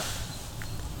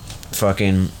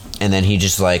 Fucking, and then he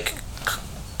just like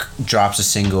drops a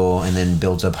single and then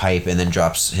builds up hype and then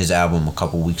drops his album a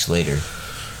couple weeks later.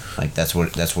 Like that's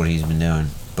what he's been doing.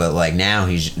 But like now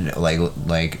he's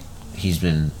like he's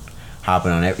been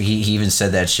hopping on every. He even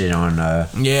said that shit on on a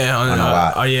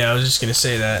lot. Oh yeah, I was just gonna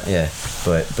say that. Yeah,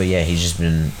 but yeah, he's just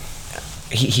been.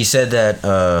 He said that.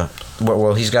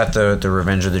 Well, he's got the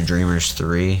Revenge of the Dreamers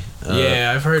 3.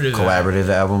 Yeah, I've heard of collaborative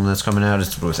album that's coming out.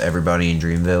 It's with everybody in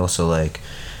Dreamville. So like,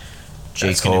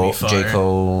 J. Cole,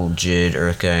 Jid,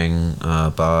 Earth Gang,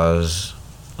 Boz,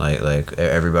 like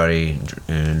everybody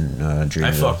in Dreamville.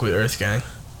 I fuck with Earth Gang.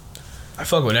 I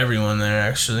fuck with everyone there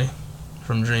actually,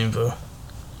 from Dreamville.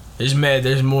 There's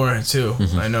more too.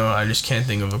 Mm-hmm. I know. I just can't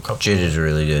think of a couple. Jid is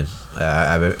really good.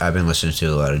 I've been listening to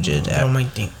a lot of Jid. You don't make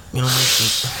think.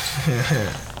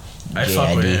 I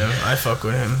fuck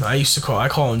with him. I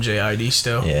call him JID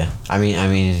still. Yeah. I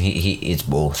mean he it's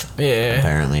both. Yeah.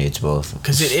 Apparently it's both.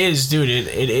 Cause it is, dude.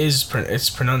 It's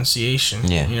pronunciation.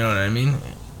 Yeah. You know what I mean?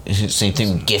 Same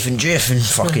thing with GIF and GIF and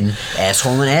fucking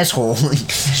asshole and asshole.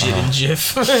 Jid and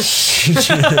GIF.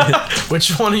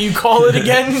 Which one do you call it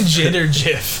again? Jid or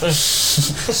GIF?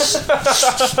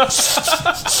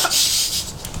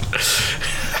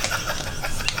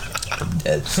 I'm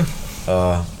dead.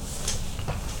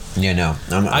 Yeah, no.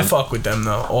 I fuck with them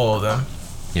though, all of them.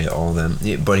 Yeah, all of them.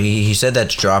 Yeah, but he said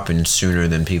that's dropping sooner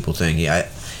than people think. I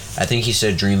think he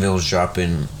said Dreamville's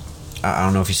dropping. I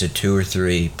don't know if he said 2 or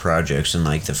 3 projects in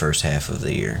like the first half of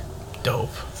the year.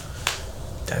 Dope.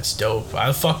 That's dope.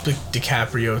 I fucked with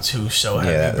DiCaprio too, so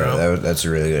heavy, bro. That's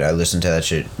really good. I listen to that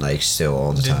shit like still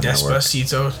all the time.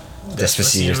 Despacito.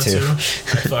 Despacito 2.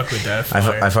 I fuck with that.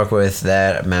 I fuck with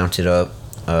that. Mounted Up.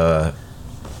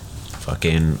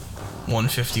 Fucking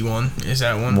 151. Is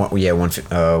that one?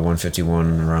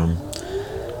 151 Rum.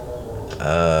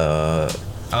 I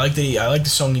like the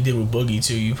song he did with Boogie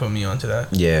too. You put me onto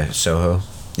that. Yeah, Soho.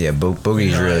 Yeah,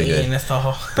 Boogie's really good.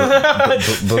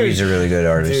 Boogie's a really good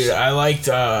artist. Dude, I liked.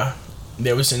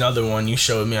 There was another one you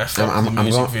showed me. I fucked with the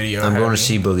music video. I'm going to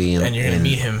see Boogie, and you're gonna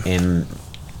meet him in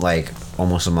like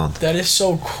almost a month. That is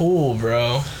so cool,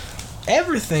 bro.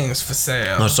 Everything's for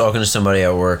sale. I was talking to somebody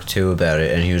at work too about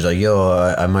it, and he was like,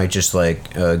 "Yo, I might just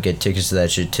like get tickets to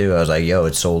that shit too." I was like, "Yo,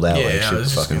 it's sold out." Yeah, like, I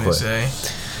was just fucking gonna quick. say,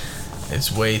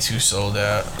 it's way too sold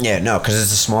out. Yeah, no, because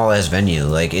it's a small ass venue,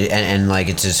 like, and like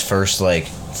it's his first like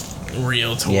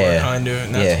real tour, kind of.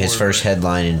 Yeah, his first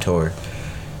headlining tour.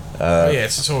 Oh yeah,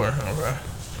 it's a tour. Okay.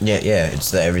 Yeah,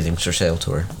 it's the Everything's for Sale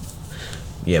tour.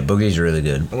 Yeah, Boogie's really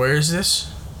good. Where is this?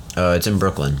 It's in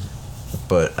Brooklyn,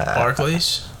 but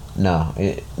Barclays. No,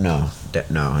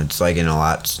 it's like in a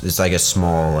lot. It's like a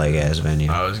small like ass venue.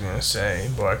 I was gonna say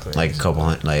Barclays. Like a couple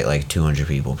like 200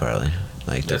 people probably.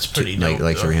 Like that's pretty dope,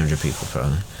 like 300 people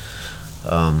probably.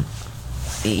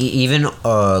 Even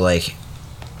like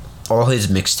all his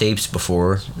mixtapes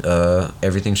before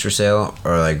Everything's for Sale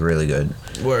are like really good.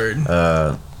 Word.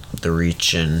 The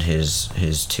Reach and his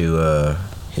two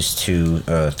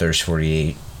Thirst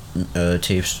 48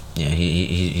 tapes. Yeah,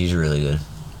 he's really good.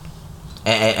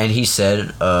 And he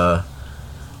said,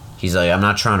 he's like, I'm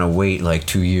not trying to wait like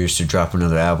 2 years to drop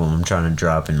another album. I'm trying to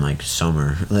drop in like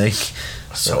summer. Like,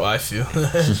 so I feel.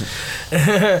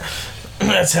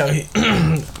 That's how he.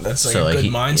 That's like a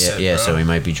good mindset. Yeah, bro. So he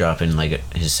might be dropping like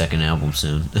his second album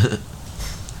soon.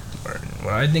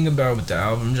 What I think about with the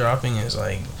album dropping is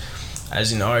like,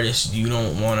 as an artist, you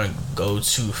don't want to go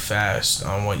too fast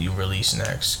on what you release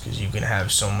next because you can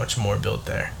have so much more built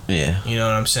there. Yeah. You know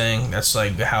what I'm saying? That's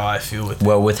like how I feel with.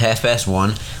 Well, with Half Past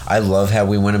One, I love how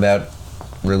we went about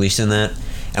releasing that,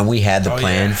 and we had the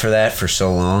plan for that for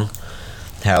so long.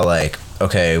 How like,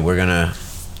 okay, we're gonna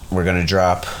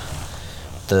drop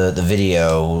the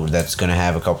video that's gonna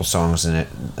have a couple songs in it,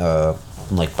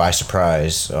 like by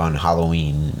surprise on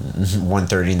Halloween,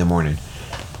 1:30 in the morning.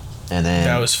 And then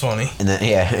that was funny. And then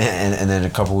and then a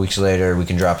couple weeks later we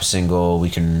can drop a single, we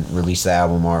can release the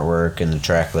album artwork and the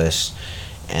track list,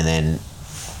 and then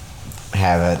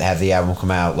have the album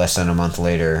come out less than a month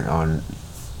later on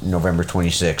November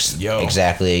 26th.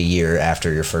 Exactly a year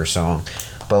after your first song.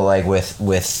 But like with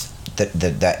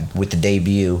the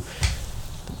debut,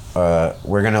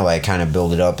 we're gonna like kind of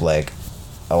build it up like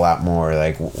a lot more.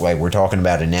 Like we're talking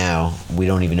about it now. We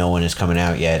don't even know when it's coming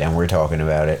out yet, and we're talking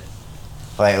about it.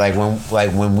 Like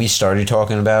when we started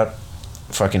talking about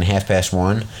fucking Half Past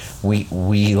One, we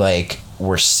like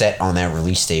were set on that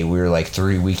release date. We were like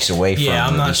 3 weeks away from. Yeah,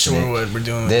 I'm not sure what we're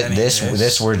doing.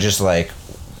 This we're just like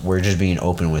we're just being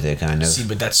open with it, kind of. See,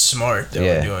 but that's smart that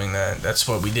we're doing that. That's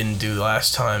what we didn't do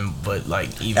last time. But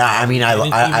like, even I mean, I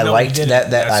liked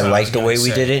that. I liked the way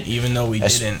we did it. Even though we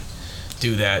didn't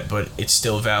do that, but it's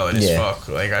still valid as fuck.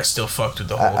 Like I still fucked with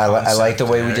the whole. I like the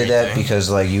way we did that because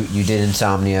like you did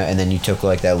Insomnia and then you took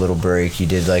like that little break. You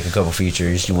did like a couple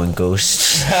features. You went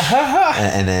Ghost,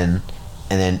 and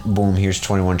then boom, here's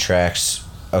 21 tracks.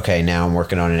 Okay, now I'm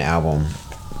working on an album.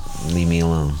 Leave me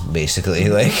alone, basically.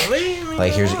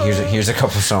 Like here's a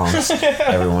couple songs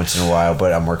every once in a while,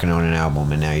 but I'm working on an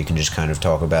album, and now you can just kind of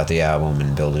talk about the album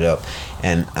and build it up.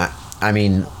 And I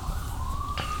mean,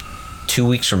 2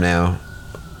 weeks from now,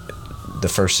 the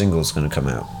first single is going to come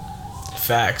out.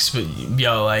 Facts, but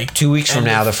yo, like 2 weeks from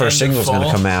now, the first single is going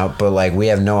to come out, but like we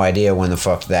have no idea when the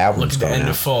fuck the album's going out. End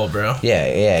of fall, bro.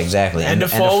 Yeah, exactly. End of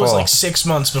fall was like 6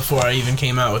 months before I even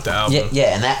came out with the album.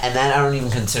 Yeah, and that I don't even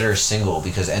consider a single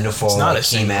because End of Fall like,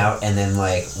 came out and then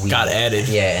like we got added.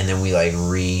 Yeah, and then we like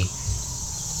what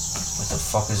the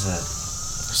fuck is that?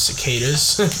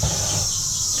 Cicadas.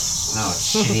 No,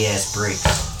 it's shitty ass brakes.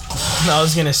 I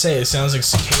was gonna say it sounds like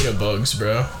cicada bugs,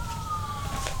 bro.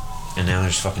 And now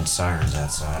there's fucking sirens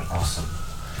outside. Awesome.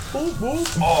 Whoop, whoop.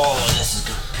 Oh, this is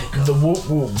gonna pick up. The whoop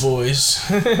whoop boys.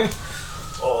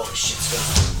 Oh, this shit's gonna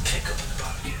pick up in the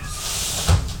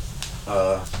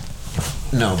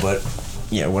podcast. No, but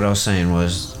yeah, what I was saying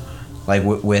was, like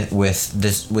with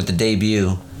the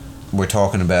debut, we're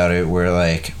talking about it. We're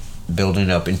like building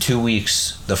up. In 2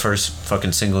 weeks, the first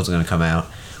fucking single is gonna come out.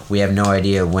 We have no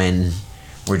idea when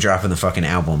we're dropping the fucking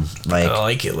album. Like I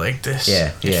like it like this.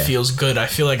 Yeah. It feels good. I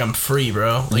feel like I'm free,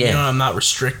 bro. Like, yeah. You know, I'm not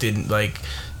restricted. Like,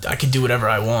 I could do whatever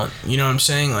I want. You know what I'm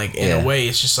saying? Like, in a way,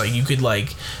 it's just like you could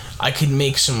like. I could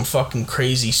make some fucking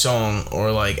crazy song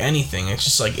or like anything. It's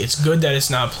just like, it's good that it's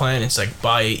not planned. It's like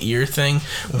by ear thing,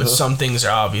 but some things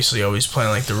are obviously always planned,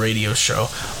 like the radio show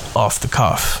Off the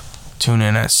Cuff. Tune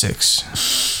in at 6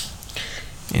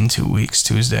 in 2 weeks,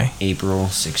 Tuesday, April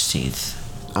 16th.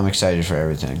 I'm excited for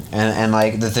everything, and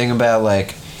like the thing about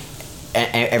like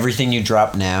everything you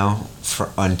drop now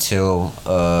until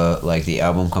like the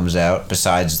album comes out,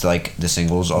 besides like the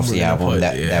singles off the album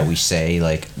that we say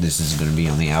like this is gonna be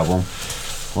on the album,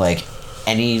 like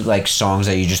any like songs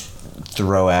that you just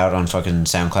throw out on fucking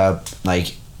SoundCloud,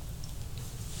 like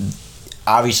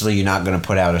obviously you're not gonna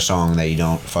put out a song that you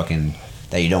don't fuck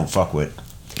with,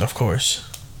 of course,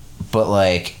 but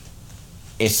like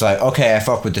it's like, okay, I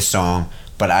fuck with the song,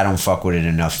 but I don't fuck with it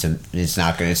enough to. It's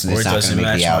not gonna. It's not gonna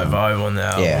make the album. My vibe on the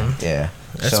album. Yeah.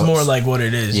 That's more like what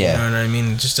it is. Yeah. You know what I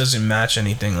mean? It just doesn't match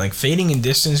anything. Like Fading in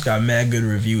Distance got mad good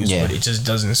reviews, but it just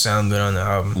doesn't sound good on the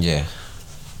album. Yeah.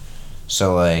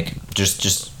 So like,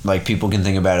 just like people can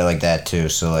think about it like that too.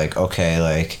 So like, okay,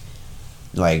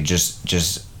 like just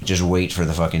wait for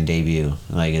the fucking debut.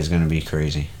 Like it's gonna be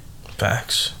crazy.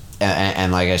 Facts.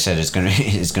 And like I said, it's gonna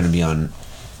be on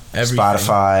everything.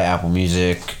 Spotify, Apple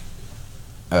Music,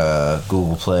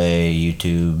 Google Play,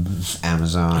 YouTube,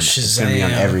 Amazon. Shazam. It's gonna be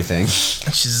on everything.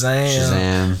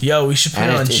 Shazam. Yo, we should put it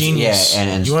on Genius.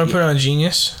 And you want to put it on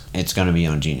Genius? It's gonna be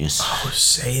on Genius. Oh,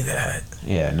 say that.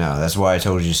 Yeah, no, that's why I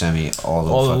told you to send me all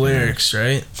the lyrics,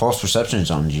 right? False Perception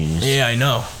is on Genius. Yeah, I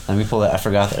know. Let me pull that. I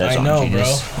forgot that it's on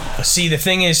Genius. Bro. See, the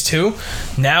thing is too,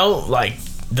 now like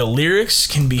the lyrics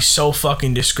can be so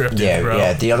fucking descriptive, bro.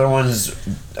 Yeah, the other ones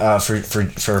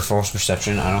for False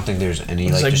Perception, I don't think there's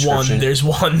any like description. There's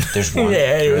one.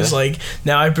 Yeah, it was like,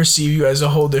 now I perceive you as a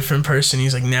whole different person.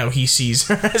 He's like, now he sees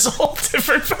her as a whole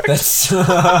different person.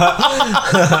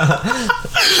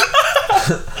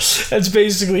 That's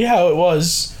basically how it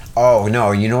was. Oh,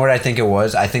 no, you know what I think it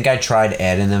was? I think I tried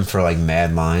adding them for like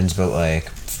mad lines, but like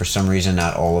for some reason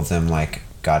not all of them like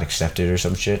got accepted or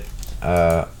some shit.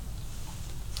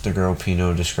 The girl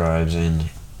Pino describes in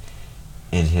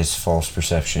his False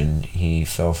Perception, he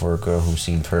fell for a girl who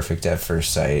seemed perfect at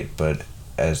first sight, but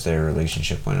as their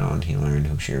relationship went on, he learned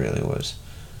who she really was.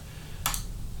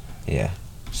 Yeah,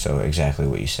 so exactly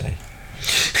what you say.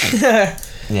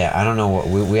 Yeah, I don't know what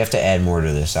we have to add more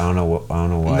to this. I don't know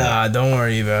why. Nah, don't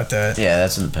worry about that. Yeah,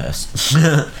 that's in the past.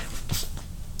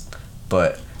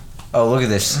 But look at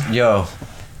this, yo.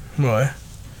 What?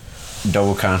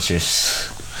 Double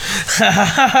Conscious.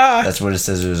 That's what it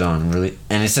says it was on.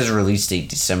 And it says release date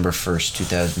December 1st,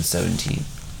 2017.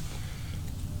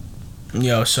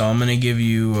 Yo, so I'm gonna give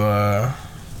you what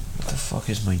the fuck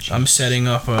is my G? I'm setting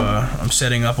up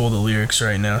all the lyrics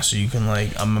right now, so you can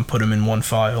like, I'm gonna put them in one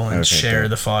file and share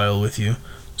the file with you,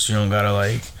 so you don't gotta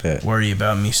like worry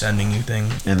about me sending you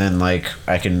things. And then like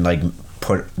I can like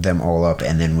put them all up,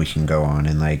 and then we can go on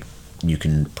and like you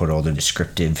can put all the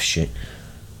descriptive shit.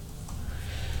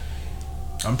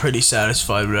 I'm pretty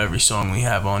satisfied with every song we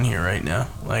have on here right now.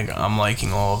 Like, I'm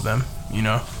liking all of them, you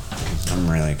know? I'm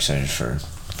really excited for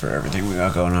everything we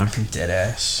got going on.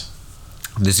 Deadass.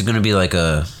 This is gonna be like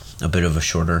a bit of a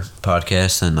shorter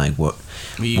podcast than like what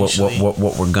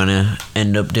we're gonna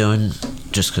end up doing,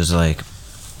 just because like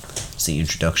it's the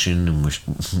introduction and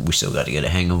we still got to get a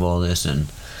hang of all this, and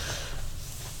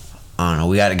I don't know,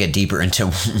 we got to get deeper into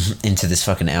this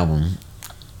fucking album.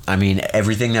 I mean,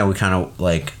 everything that we kind of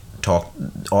like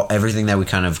everything that we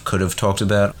kind of could have talked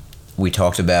about, we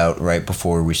talked about right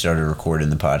before we started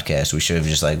recording the podcast. We should have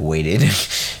just like waited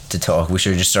to talk. We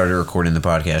should have just started recording the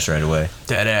podcast right away.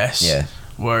 Deadass. Yeah.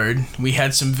 Word. We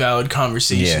had some valid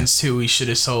conversations too. We should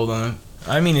have sold on.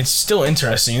 I mean, it's still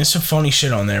interesting. There's some funny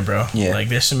shit on there, bro. Yeah. Like,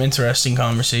 there's some interesting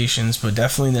conversations, but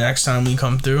definitely the next time we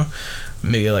come through,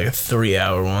 maybe like a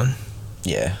 3-hour one.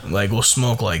 Yeah. Like, we'll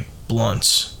smoke like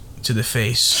blunts to the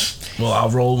face. Well, I'll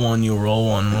roll one, you'll roll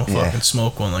one, and we'll fucking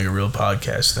smoke one like a real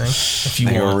podcast thing. If you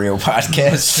like want. a real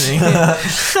podcast.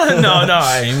 No,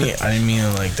 I didn't mean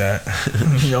it like that.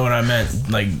 You know what I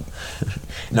meant? Like,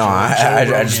 no, I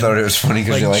just thought it was funny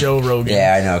because like you're like Joe Rogan.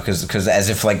 Yeah, I know, because as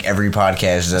if like every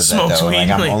podcast does smokes that though. weed, like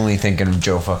I'm only thinking of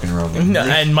Joe fucking Rogan. No,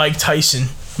 and Mike Tyson.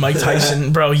 Mike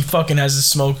Tyson, bro, he fucking has a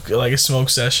smoke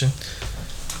session.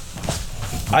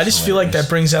 I just feel like that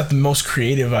brings out the most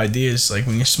creative ideas. Like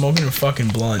when you're smoking a fucking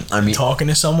blunt, talking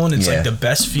to someone, it's like the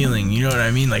best feeling. You know what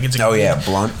I mean? Like it's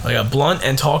blunt. Like a blunt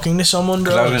and talking to someone,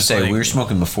 bro. I was gonna say we were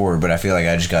smoking before, but I feel like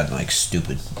I just got like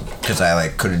stupid because I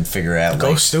like couldn't figure out.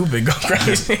 Go stupid, go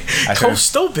crazy. Go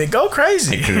stupid, go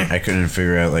crazy. I couldn't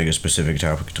figure out like a specific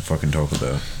topic to fucking talk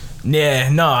about. Yeah,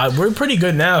 no, we're pretty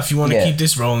good now. If you want to keep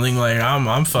this rolling, like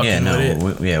I'm fucking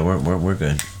with it. We're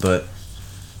good, but.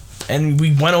 And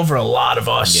we went over a lot of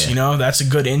us, Yeah. you know? That's a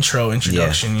good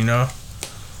introduction, you know?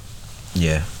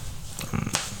 Yeah.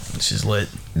 This is lit.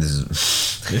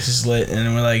 This is lit.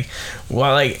 And we're like,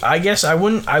 well, like, I guess I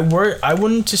wouldn't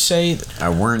to say... I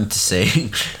weren't to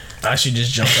say... I should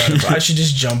just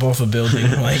jump off a building.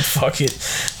 Like, fuck it.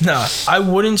 Nah, I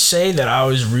wouldn't say that I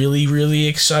was really, really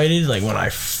excited. Like, when I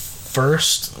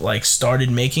first, like,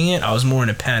 started making it, I was more in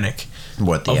a panic.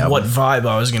 What vibe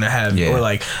I was gonna have, or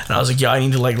like, and I was like, I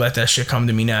need to like let that shit come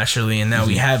to me naturally, and now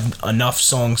we have enough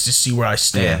songs to see where I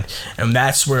stand, and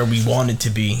that's where we wanted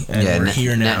to be, and we're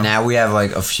here now. Now we have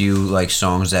like a few like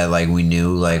songs that like we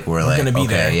knew like we're like gonna be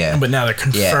there, but now they're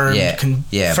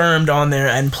confirmed on there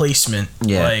and placement,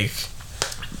 like.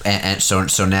 And so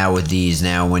now with these,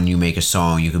 now when you make a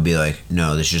song, you could be like,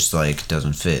 no, this just like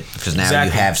doesn't fit, because now you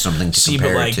have something to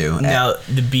compare it to. Now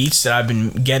the beats that I've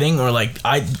been getting, or like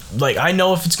I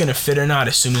know if it's gonna fit or not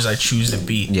as soon as I choose the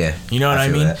beat. Yeah, you know what I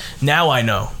mean. Now I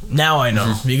know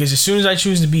because as soon as I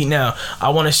choose the beat, now I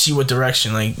want to see what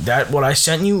direction. Like that, what I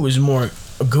sent you was more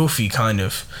goofy kind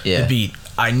of the beat.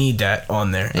 I need that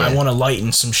on there. I want to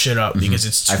lighten some shit up because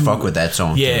it's too... I fuck with that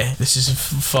song. Yeah, this is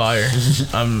fire.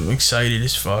 I'm excited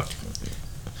as fuck.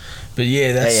 But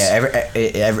yeah, that's...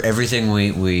 Everything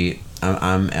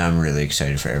I'm really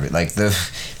excited for like the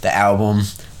album,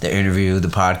 the interview, the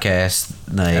podcast,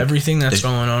 like everything that's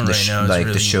going on right now. Like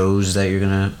really... the shows that you're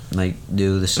gonna like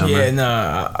do this summer.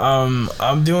 Yeah,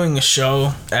 I'm doing a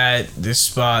show at this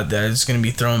spot that is gonna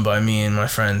be thrown by me and my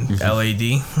friend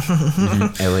LAD.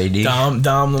 LAD. Dom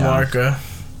LaMarca.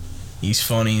 He's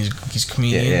funny. He's a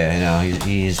comedian. Yeah, I know.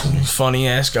 He's funny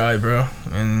ass guy, bro.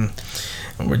 And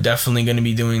we're definitely gonna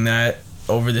be doing that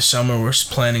over the summer. We're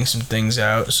planning some things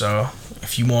out. So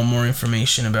if you want more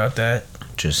information about that,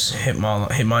 just hit my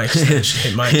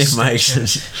extension.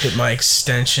 Hit my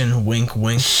extension. Wink,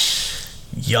 wink.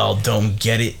 Y'all don't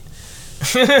get it.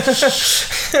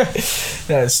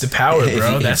 That's the power,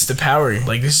 bro. That's the power.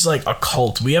 Like, this is like a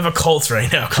cult. We have a cult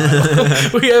right now, Kyle.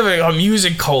 We have a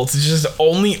music cult. It's just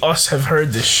only us have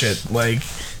heard this shit. Like,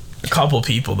 a couple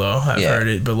people though have heard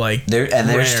it, but like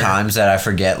there's times that I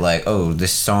forget, like, oh,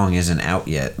 this song isn't out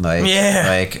yet. Like,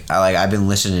 I've been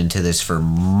listening to this for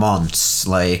months,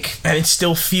 like, and it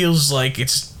still feels like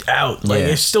it's out. Like,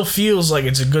 it still feels like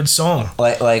it's a good song.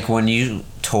 Like when you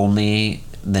told me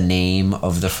the name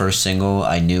of the first single,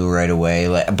 I knew right away.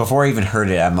 Like, before I even heard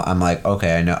it, I'm like,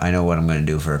 okay, I know what I'm gonna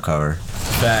do for a cover.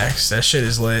 Facts. That shit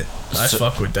is lit. I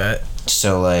fuck with that.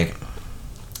 So like,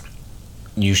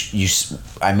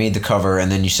 I made the cover,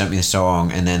 and then you sent me the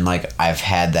song, and then like I've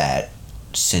had that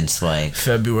since like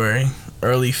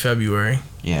early February.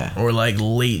 Yeah. Or like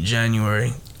late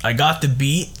January. I got the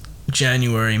beat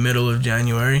middle of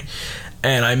January,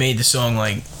 and I made the song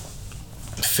like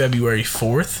February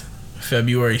 4th,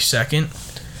 February 2nd.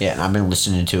 Yeah, and I've been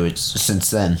listening to it since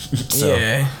then. So.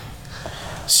 Yeah.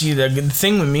 See, the good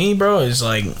thing with me, bro, is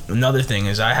like, another thing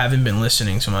is I haven't been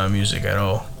listening to my music at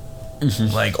all.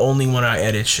 Like, only when I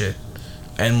edit shit,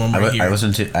 and when we're here. I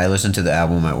listen to the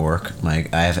album at work.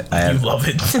 Like, I you love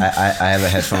it. I have a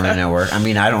headphone in at work. I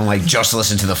mean, I don't like just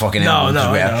listen to the fucking album.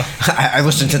 No. I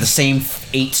listen to the same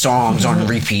 8 songs on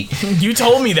repeat. You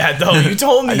told me that though. You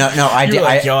told me. No, I did.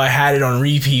 Like, I had it on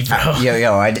repeat, bro.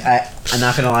 I'm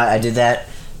not gonna lie. I did that.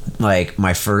 Like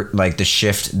my first, like the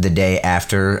shift the day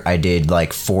after, I did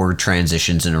like 4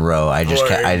 transitions in a row. I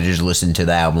just listened to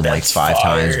the album like 5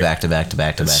 times back to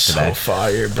back. So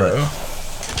fire, bro.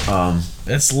 But,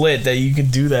 that's lit that you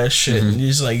could do that shit. And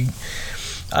just like,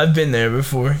 I've been there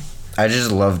before. I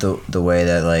just love the way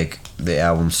that like the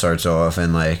album starts off,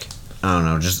 and like, I don't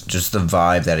know, just the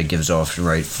vibe that it gives off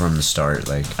right from the start.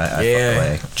 Like,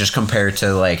 I just compared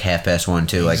to like Half Past 1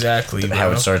 too, like exactly how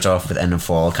it starts off with End of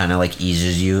Fall, kind of like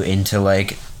eases you into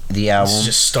like the album. This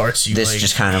just starts you. This like,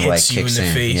 just kind of like kicks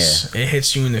in. Face. Yeah. It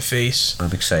hits you in the face.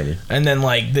 I'm excited. And then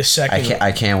like the second,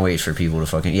 I can't wait for people to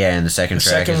fucking and the second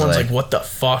track. The second one's like what the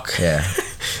fuck? Yeah.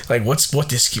 Like, what's with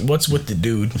the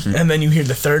dude? And then you hear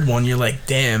the third one, you're like,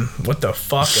 damn, what the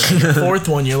fuck? And the fourth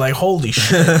one, you're like, holy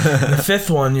shit. And the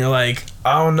fifth one, you're like,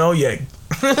 I don't know yet.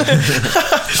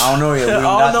 I don't know yet.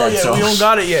 We don't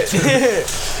got it yet.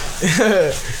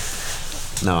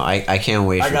 No, I can't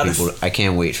wait for people. I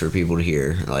can't wait for people to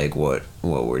hear like what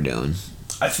we're doing.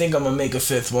 I think I'm gonna make a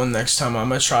 5th one next time. I'm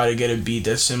gonna try to get a beat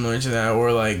that's similar to that,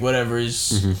 or like whatever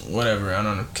is whatever. I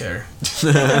don't care.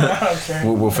 I don't care.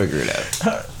 We'll figure it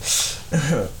out.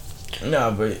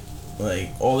 No, but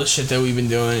like all the shit that we've been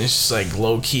doing is just like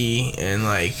low key, and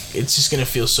like it's just gonna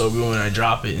feel so good when I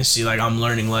drop it and see like I'm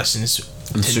learning lessons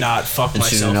to not fuck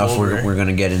myself soon enough, over. We're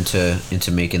gonna get into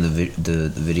making the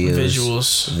videos,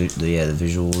 visuals. The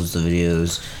visuals, the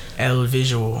videos, El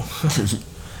visual.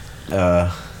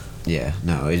 Yeah,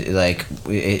 no, it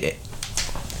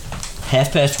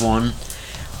 1:30.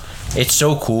 It's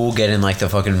so cool getting like the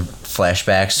fucking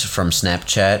flashbacks from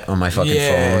Snapchat on my fucking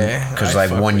phone. Because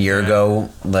like 1 year ago,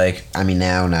 like, I mean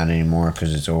now not anymore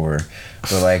because it's over.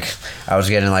 But like I was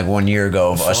getting like 1 year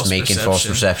ago of us making False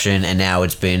Perception, and now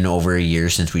it's been over a year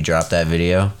since we dropped that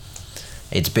video.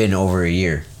 It's been over a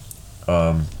year.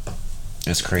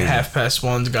 It's crazy.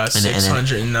 1:30's got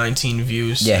 619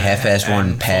 views. Yeah,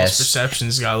 1:30 passed. False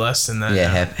Perception's got less than that. Yeah,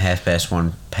 now.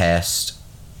 1:30 passed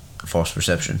False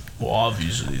Perception. Well,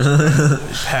 obviously, it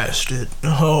passed it.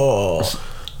 Oh.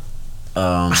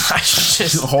 I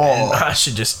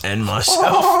should just end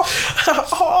myself.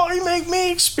 Oh, you make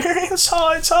me experience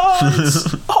high times.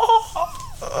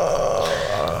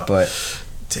 But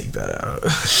take that out.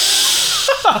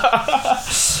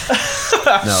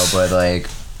 No, but like,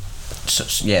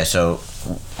 so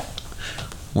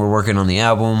we're working on the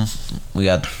album. We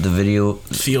got the video.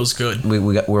 Feels good.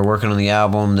 We're working on the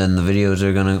album. Then the videos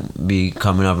are gonna be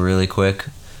coming up really quick.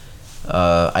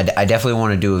 I definitely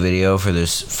want to do a video for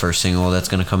this first single that's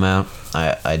gonna come out.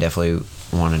 I definitely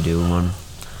want to do one.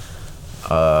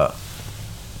 I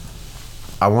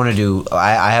want to do.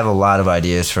 I have a lot of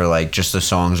ideas for like just the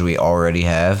songs we already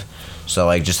have. So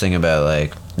like just think about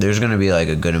like there's gonna be like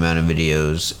a good amount of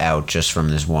videos out just from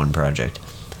this one project.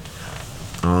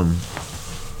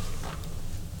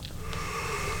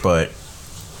 But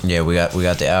yeah, we got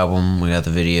the album, we got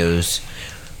the videos,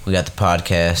 we got the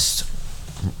podcast,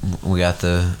 we got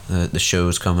the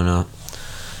shows coming up.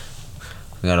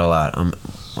 We got a lot. I'm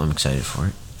excited for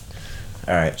it.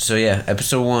 All right, so yeah,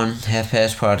 episode 1, Half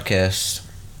Past Podcast.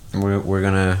 We're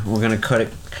gonna cut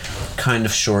it kind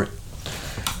of short.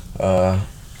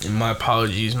 My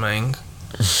apologies, man.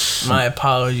 My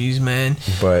apologies, man.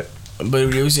 But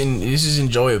this is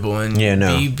enjoyable, and yeah,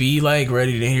 no. be like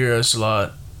ready to hear us a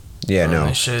lot. Yeah, no.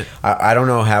 This shit. I don't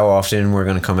know how often we're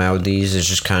gonna come out with these. It's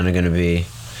just kind of gonna be.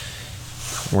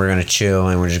 We're gonna chill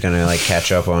and we're just gonna like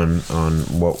catch up on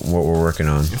what we're working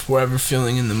on. If we're ever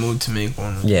feeling in the mood to make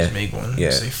one, just make one. Yeah.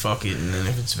 Say fuck it, and then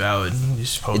if it's valid,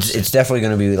 just post it. It's definitely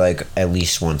gonna be like at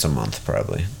least once a month,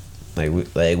 probably.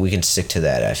 Like we can stick to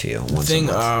that. I feel. Once a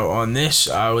month. On this,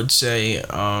 I would say,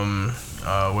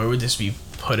 where would this be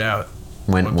put out?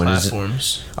 When platforms?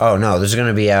 Is it? Oh no, this is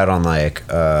gonna be out on like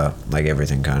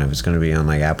everything kind of. It's gonna be on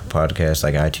like Apple Podcasts,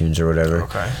 like iTunes or whatever.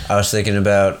 Okay. I was thinking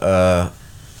about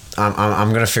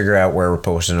I'm gonna figure out where we're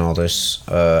posting all this.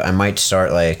 I might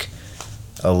start like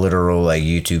a literal like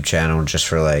YouTube channel just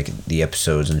for like the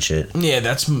episodes and shit. Yeah,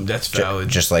 that's valid.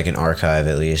 Just like an archive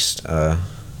at least.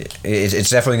 It's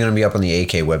definitely gonna be up on the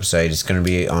AK website. It's gonna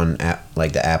be on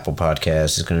like the Apple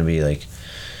Podcast. It's gonna be like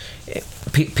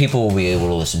people will be able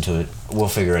to listen to it. We'll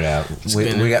figure it out.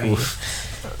 We got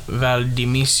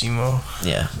validissimo.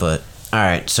 Yeah, but all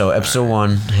right. So episode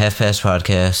 1, Half Past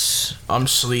Podcast. I'm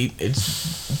asleep.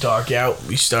 It's dark out.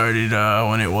 We started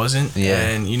when it wasn't. Yeah.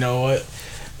 And you know what?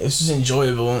 This is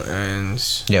enjoyable, and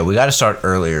yeah, we got to start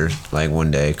earlier, like one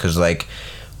day, cause like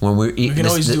when we can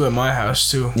always do it at my house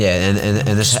too. Yeah, and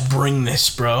this just bring this,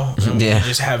 bro. And yeah, we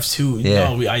just have 2.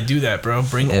 Yeah, no, I do that, bro.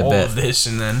 Bring all of this,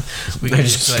 and then we can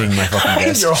just bring like my fucking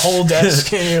desk. your whole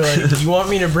desk, and you're like, you want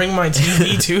me to bring my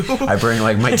TV too? I bring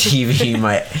like my TV,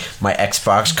 my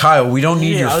Xbox. Kyle, we don't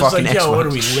need your fucking like, Xbox. Yo, what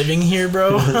are we living here,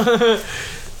 bro?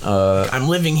 I'm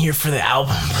living here for the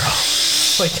album, bro.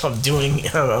 Like I'm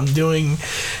doing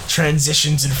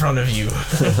transitions in front of you.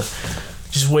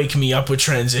 Just wake me up with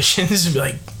transitions and be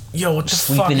like, yo, what the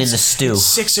fuck? Sleeping in the stew. It's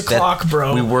 6 o'clock,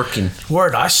 bro. We working.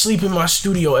 Word, I sleep in my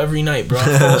studio every night, bro.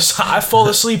 I fall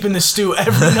asleep in the stew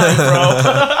every night, bro.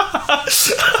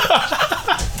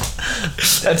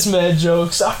 That's mad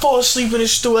jokes. I fall asleep in the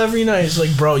stew every night. It's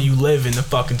like, bro, you live in the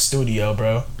fucking studio,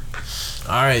 bro.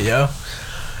 Alright, yo.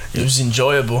 It was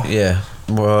enjoyable. Yeah.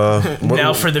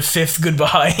 Now for the 5th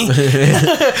goodbye.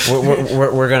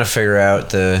 we're gonna figure out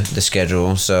the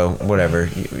schedule. So whatever,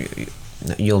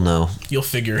 you'll know. You'll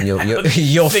figure it out.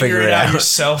 You'll figure it out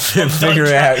yourself. Figure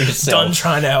it out yourself. Done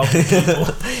trying to help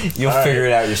people. You'll figure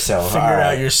it out yourself. Figure it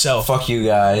out yourself. Fuck you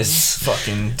guys.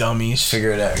 Fucking dummies.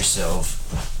 Figure it out yourself.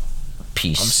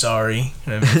 Peace. I'm sorry.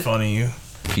 I made fun of you.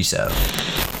 Peace out.